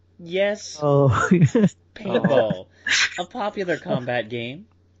 Yes, paintball, a popular combat game.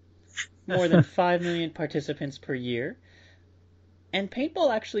 More than 5 million participants per year. And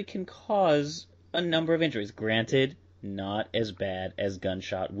paintball actually can cause a number of injuries. Granted, not as bad as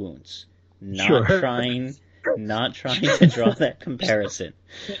gunshot wounds. Not trying to draw that comparison.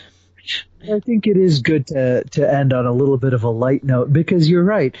 I think it is good to end on a little bit of a light note because you're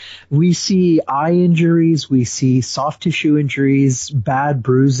right. We see eye injuries, we see soft tissue injuries, bad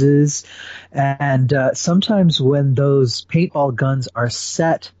bruises, and sometimes when those paintball guns are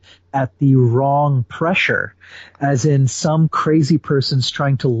set at the wrong pressure, as in some crazy person's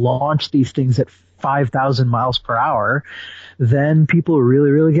trying to launch these things at 5,000 miles per hour, then people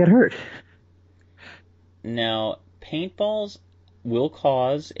really, really get hurt. Now, paintballs will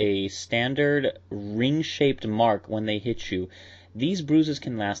cause a standard ring-shaped mark when they hit you. These bruises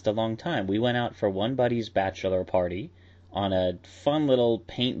can last a long time. We went out for one buddy's bachelor party on a fun little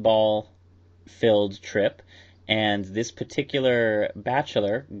paintball-filled trip, and this particular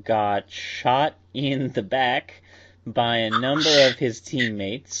bachelor got shot in the back by a number of his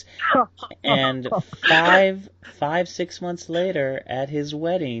teammates, and 6 months later at his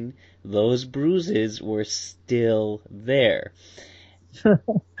wedding, those bruises were still there.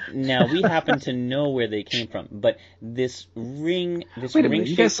 Now, we happen to know where they came from, but this ring... Wait a minute,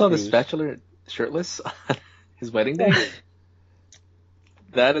 you guys saw this bachelor shirtless on his wedding day?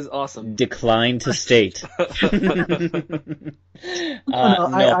 That is awesome. Decline to state.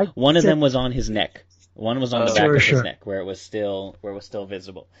 No, one of them was on his neck. One was on the back of his neck, where it was still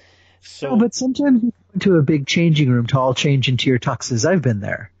visible. So, but sometimes you go into a big changing room to all change into your tuxes. I've been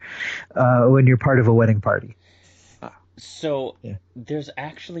there when you're part of a wedding party. So there's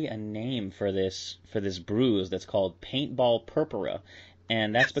actually a name for this bruise that's called paintball purpura,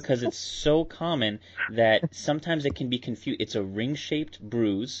 and that's because it's so common that sometimes it can be confused. It's a ring-shaped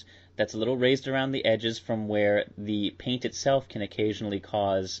bruise that's a little raised around the edges from where the paint itself can occasionally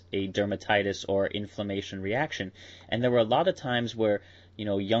cause a dermatitis or inflammation reaction. And there were a lot of times where,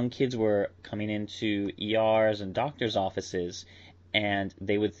 young kids were coming into ERs and doctors' offices, and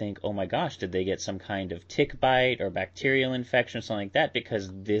they would think, oh my gosh, did they get some kind of tick bite or bacterial infection or something like that? Because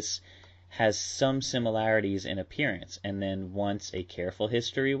this has some similarities in appearance. And then once a careful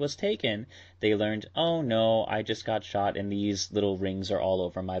history was taken, they learned, oh no, I just got shot and these little rings are all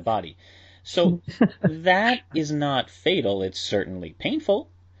over my body. So that is not fatal. It's certainly painful.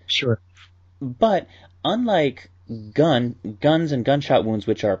 Sure. But unlike guns and gunshot wounds,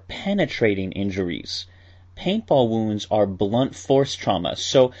 which are penetrating injuries, paintball wounds are blunt force trauma.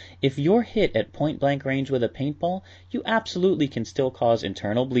 So if you're hit at point-blank range with a paintball, you absolutely can still cause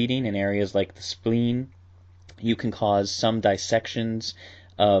internal bleeding in areas like the spleen. You can cause some dissections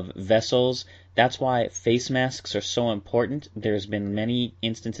of vessels. That's why face masks are so important. There's been many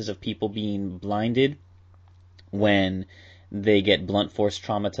instances of people being blinded when they get blunt force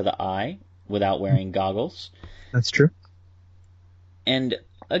trauma to the eye without wearing goggles. That's true. And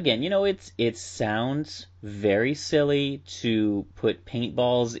again, it sounds very silly to put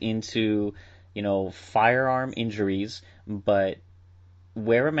paintballs into, firearm injuries, but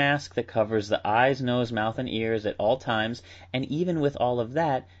wear a mask that covers the eyes, nose, mouth, and ears at all times, and even with all of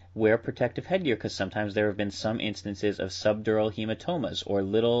that, wear protective headgear, because sometimes there have been some instances of subdural hematomas or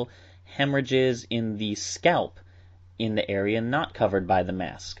little hemorrhages in the scalp in the area not covered by the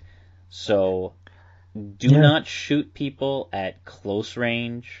mask. So do not shoot people at close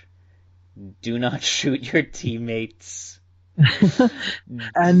range. Do not shoot your teammates.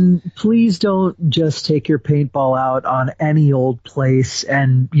 And please don't just take your paintball out on any old place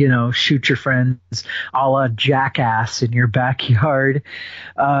and, shoot your friends a la Jackass in your backyard.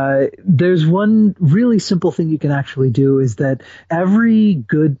 There's one really simple thing you can actually do, is that every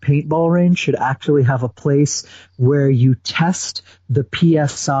good paintball range should actually have a place where you test the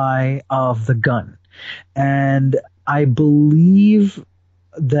PSI of the gun. And I believe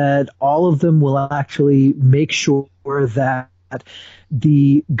that all of them will actually make sure that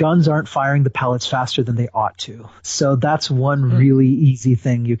the guns aren't firing the pellets faster than they ought to. So that's one really easy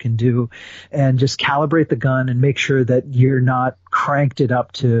thing you can do, and just calibrate the gun and make sure that you're not cranked it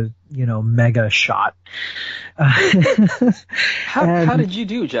up to, mega shot. How did you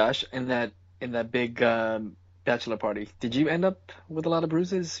do, Josh, in that big bachelor party? Did you end up with a lot of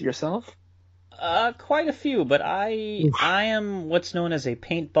bruises yourself? Quite a few, but I am what's known as a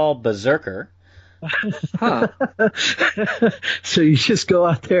paintball berserker. Huh. So you just go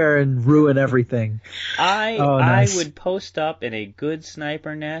out there and ruin everything. Nice. I would post up in a good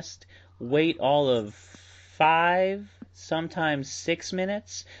sniper nest, wait all of 5, sometimes 6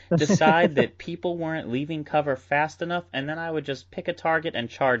 minutes, decide that people weren't leaving cover fast enough, and then I would just pick a target and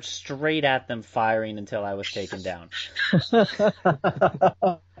charge straight at them, firing until I was taken down.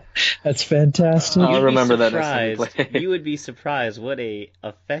 That's fantastic. I'll remember that next time we play. You would be surprised what a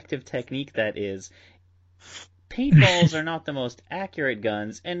effective technique that is. Paintballs are not the most accurate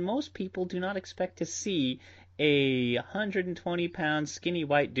guns, and most people do not expect to see a 120-pound skinny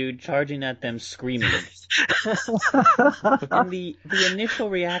white dude charging at them screaming. And the initial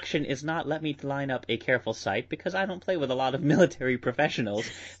reaction is not, let me line up a careful sight, because I don't play with a lot of military professionals.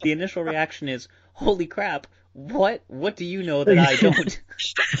 The initial reaction is, holy crap, what do you know that I don't?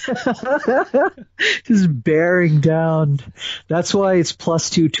 Just bearing down. That's why it's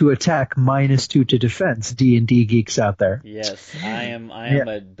 +2 to attack, -2 to defense. D&D geeks out there. Yes, I am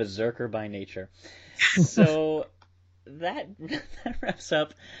a berserker by nature. So that wraps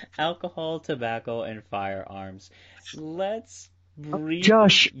up alcohol, tobacco, and firearms. Let's briefly...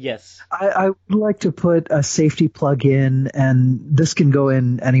 Josh, yes, I would like to put a safety plug in, and this can go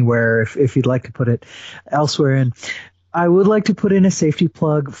in anywhere if you'd like to put it elsewhere in. I would like to put in a safety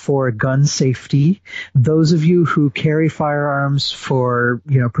plug for gun safety. Those of you who carry firearms for,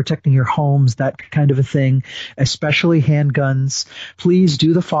 protecting your homes, that kind of a thing, especially handguns, please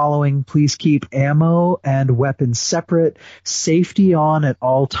do the following. Please keep ammo and weapons separate, safety on at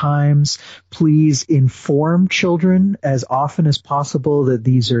all times. Please inform children as often as possible that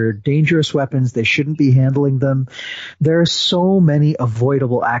these are dangerous weapons. They shouldn't be handling them. There are so many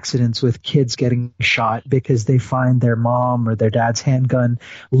avoidable accidents with kids getting shot because they find their mom or their dad's handgun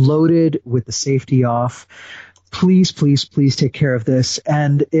loaded with the safety off. Please, please, please take care of this.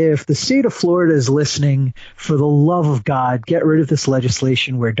 And if the state of Florida is listening, for the love of God, get rid of this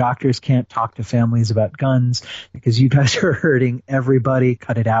legislation where doctors can't talk to families about guns, because you guys are hurting everybody.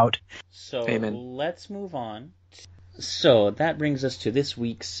 Cut it out. So Amen. Let's move on. So that brings us to this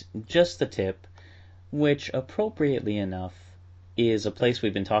week's Just the Tip, which appropriately enough is a place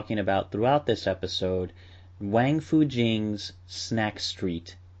we've been talking about throughout this episode, Wang Fujing's Snack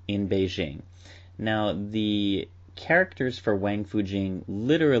Street in Beijing. Now, the characters for Wang Fujing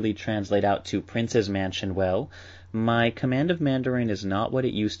literally translate out to Prince's Mansion well. My command of Mandarin is not what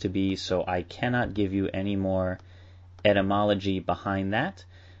it used to be, so I cannot give you any more etymology behind that.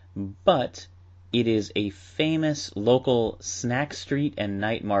 But it is a famous local snack street and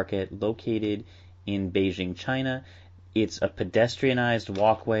night market located in Beijing, China. It's a pedestrianized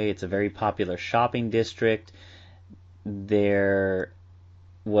walkway. It's a very popular shopping district. There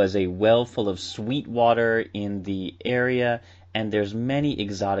was a well full of sweet water in the area, and there's many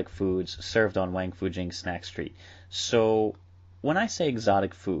exotic foods served on Wang Fujing Snack Street. So when I say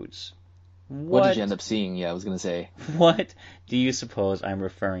exotic foods, What did you end up seeing? Yeah, I was going to say. What do you suppose I'm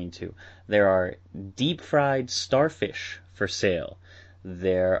referring to? There are deep-fried starfish for sale.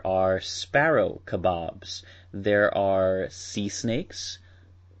 There are sparrow kebabs. There are sea snakes,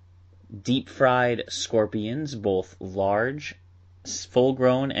 deep-fried scorpions, both large,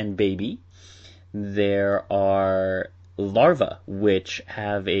 full-grown, and baby. There are larvae, which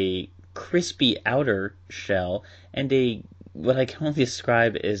have a crispy outer shell and what I can only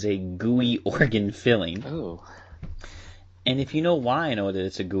describe as a gooey organ filling. Oh. And if you know why I know that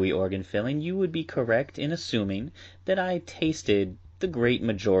it's a gooey organ filling, you would be correct in assuming that I tasted the great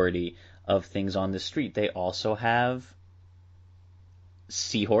majority of things on the street. They also have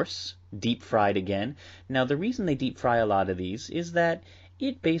seahorse, deep fried again. Now, the reason they deep fry a lot of these is that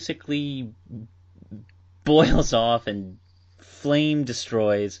it basically boils off and flame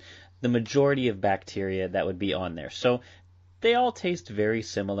destroys the majority of bacteria that would be on there. So they all taste very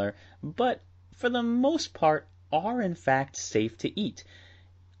similar, but for the most part are in fact safe to eat.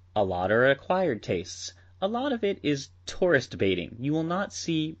 A lot are acquired tastes. A lot of it is tourist baiting. You will not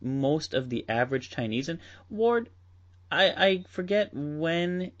see most of the average Chinese. And Ward, I forget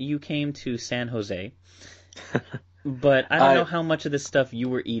when you came to San Jose, but I don't know how much of this stuff you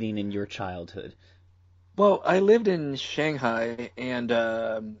were eating in your childhood. Well, I lived in Shanghai, and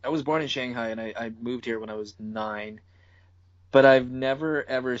I was born in Shanghai, and I moved here when I was 9. But I've never,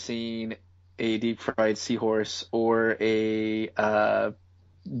 ever seen a deep-fried seahorse or a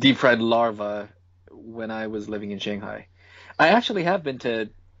deep-fried larva when I was living in Shanghai. I actually have been to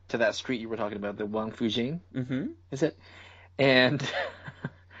that street you were talking about, the Wangfujing, is it? And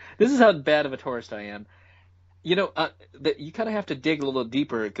this is how bad of a tourist I am. You know, you kind of have to dig a little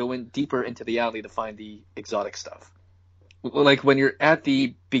deeper, go in deeper into the alley to find the exotic stuff. Like when you're at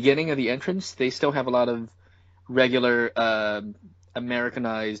the beginning of the entrance, they still have a lot of regular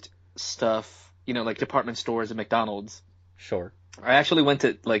Americanized stuff, you know, like department stores and McDonald's. Sure. I actually went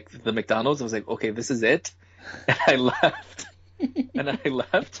to like the McDonald's. I was like, okay, this is it. And I left. And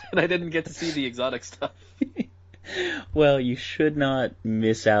I didn't get to see the exotic stuff. Well, you should not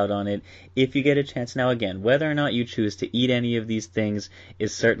miss out on it if you get a chance. Now, again, whether or not you choose to eat any of these things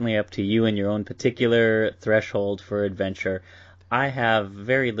is certainly up to you and your own particular threshold for adventure. I have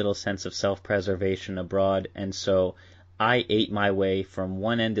very little sense of self-preservation abroad, and so I ate my way from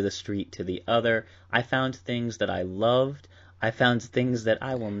one end of the street to the other. I found things that I loved. I found things that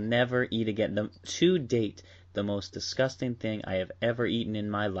I will never eat again. To date, the most disgusting thing I have ever eaten in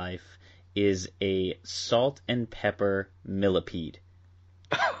my life is a salt and pepper millipede.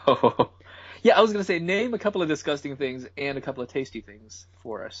 Oh. Yeah, I was going to say, name a couple of disgusting things and a couple of tasty things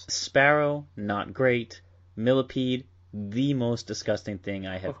for us. Sparrow, not great. Millipede, the most disgusting thing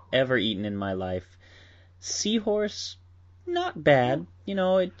I have ever eaten in my life. Seahorse, not bad. You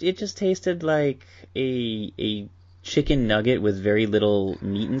know, it just tasted like a chicken nugget with very little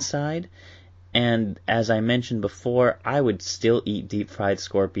meat inside. And as I mentioned before, I would still eat deep-fried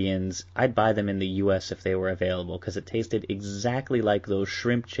scorpions. I'd buy them in the U.S. if they were available, because it tasted exactly like those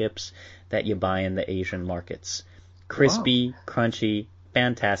shrimp chips that you buy in the Asian markets. Crispy, crunchy,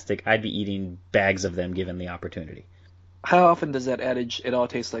 fantastic. I'd be eating bags of them given the opportunity. How often does that adage, it all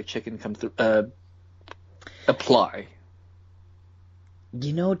tastes like chicken, come through, apply?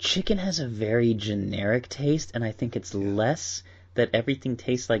 You know, chicken has a very generic taste, and I think it's less that everything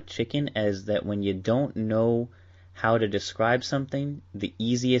tastes like chicken as that when you don't know how to describe something, the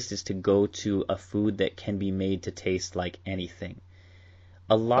easiest is to go to a food that can be made to taste like anything.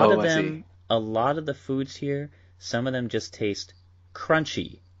 A lot of the foods here, some of them just taste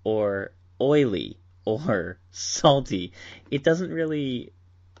crunchy or oily or salty. It doesn't really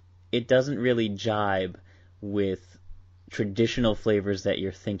jibe with traditional flavors that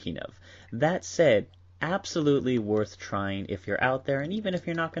you're thinking of. That said, absolutely worth trying if you're out there, and even if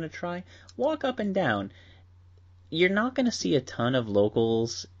you're not going to try, walk up and down. You're not going to see a ton of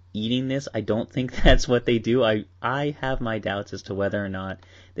locals eating this. I don't think that's what they do. I have my doubts as to whether or not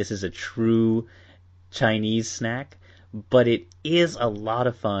this is a true Chinese snack, but it is a lot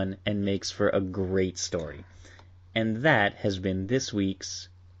of fun and makes for a great story. And that has been this week's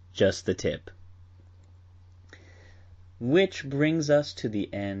Just the Tip. Which brings us to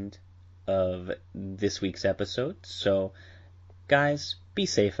the end of this week's episode. So, guys, be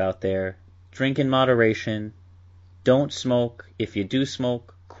safe out there. Drink in moderation. Don't smoke. If you do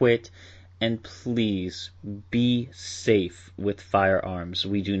smoke, quit. And please be safe with firearms.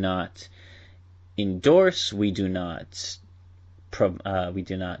 We do not endorse. We do not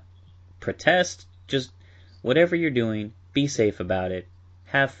protest. Just whatever you're doing, be safe about it.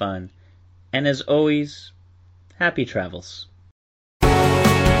 Have fun. And as always, happy travels.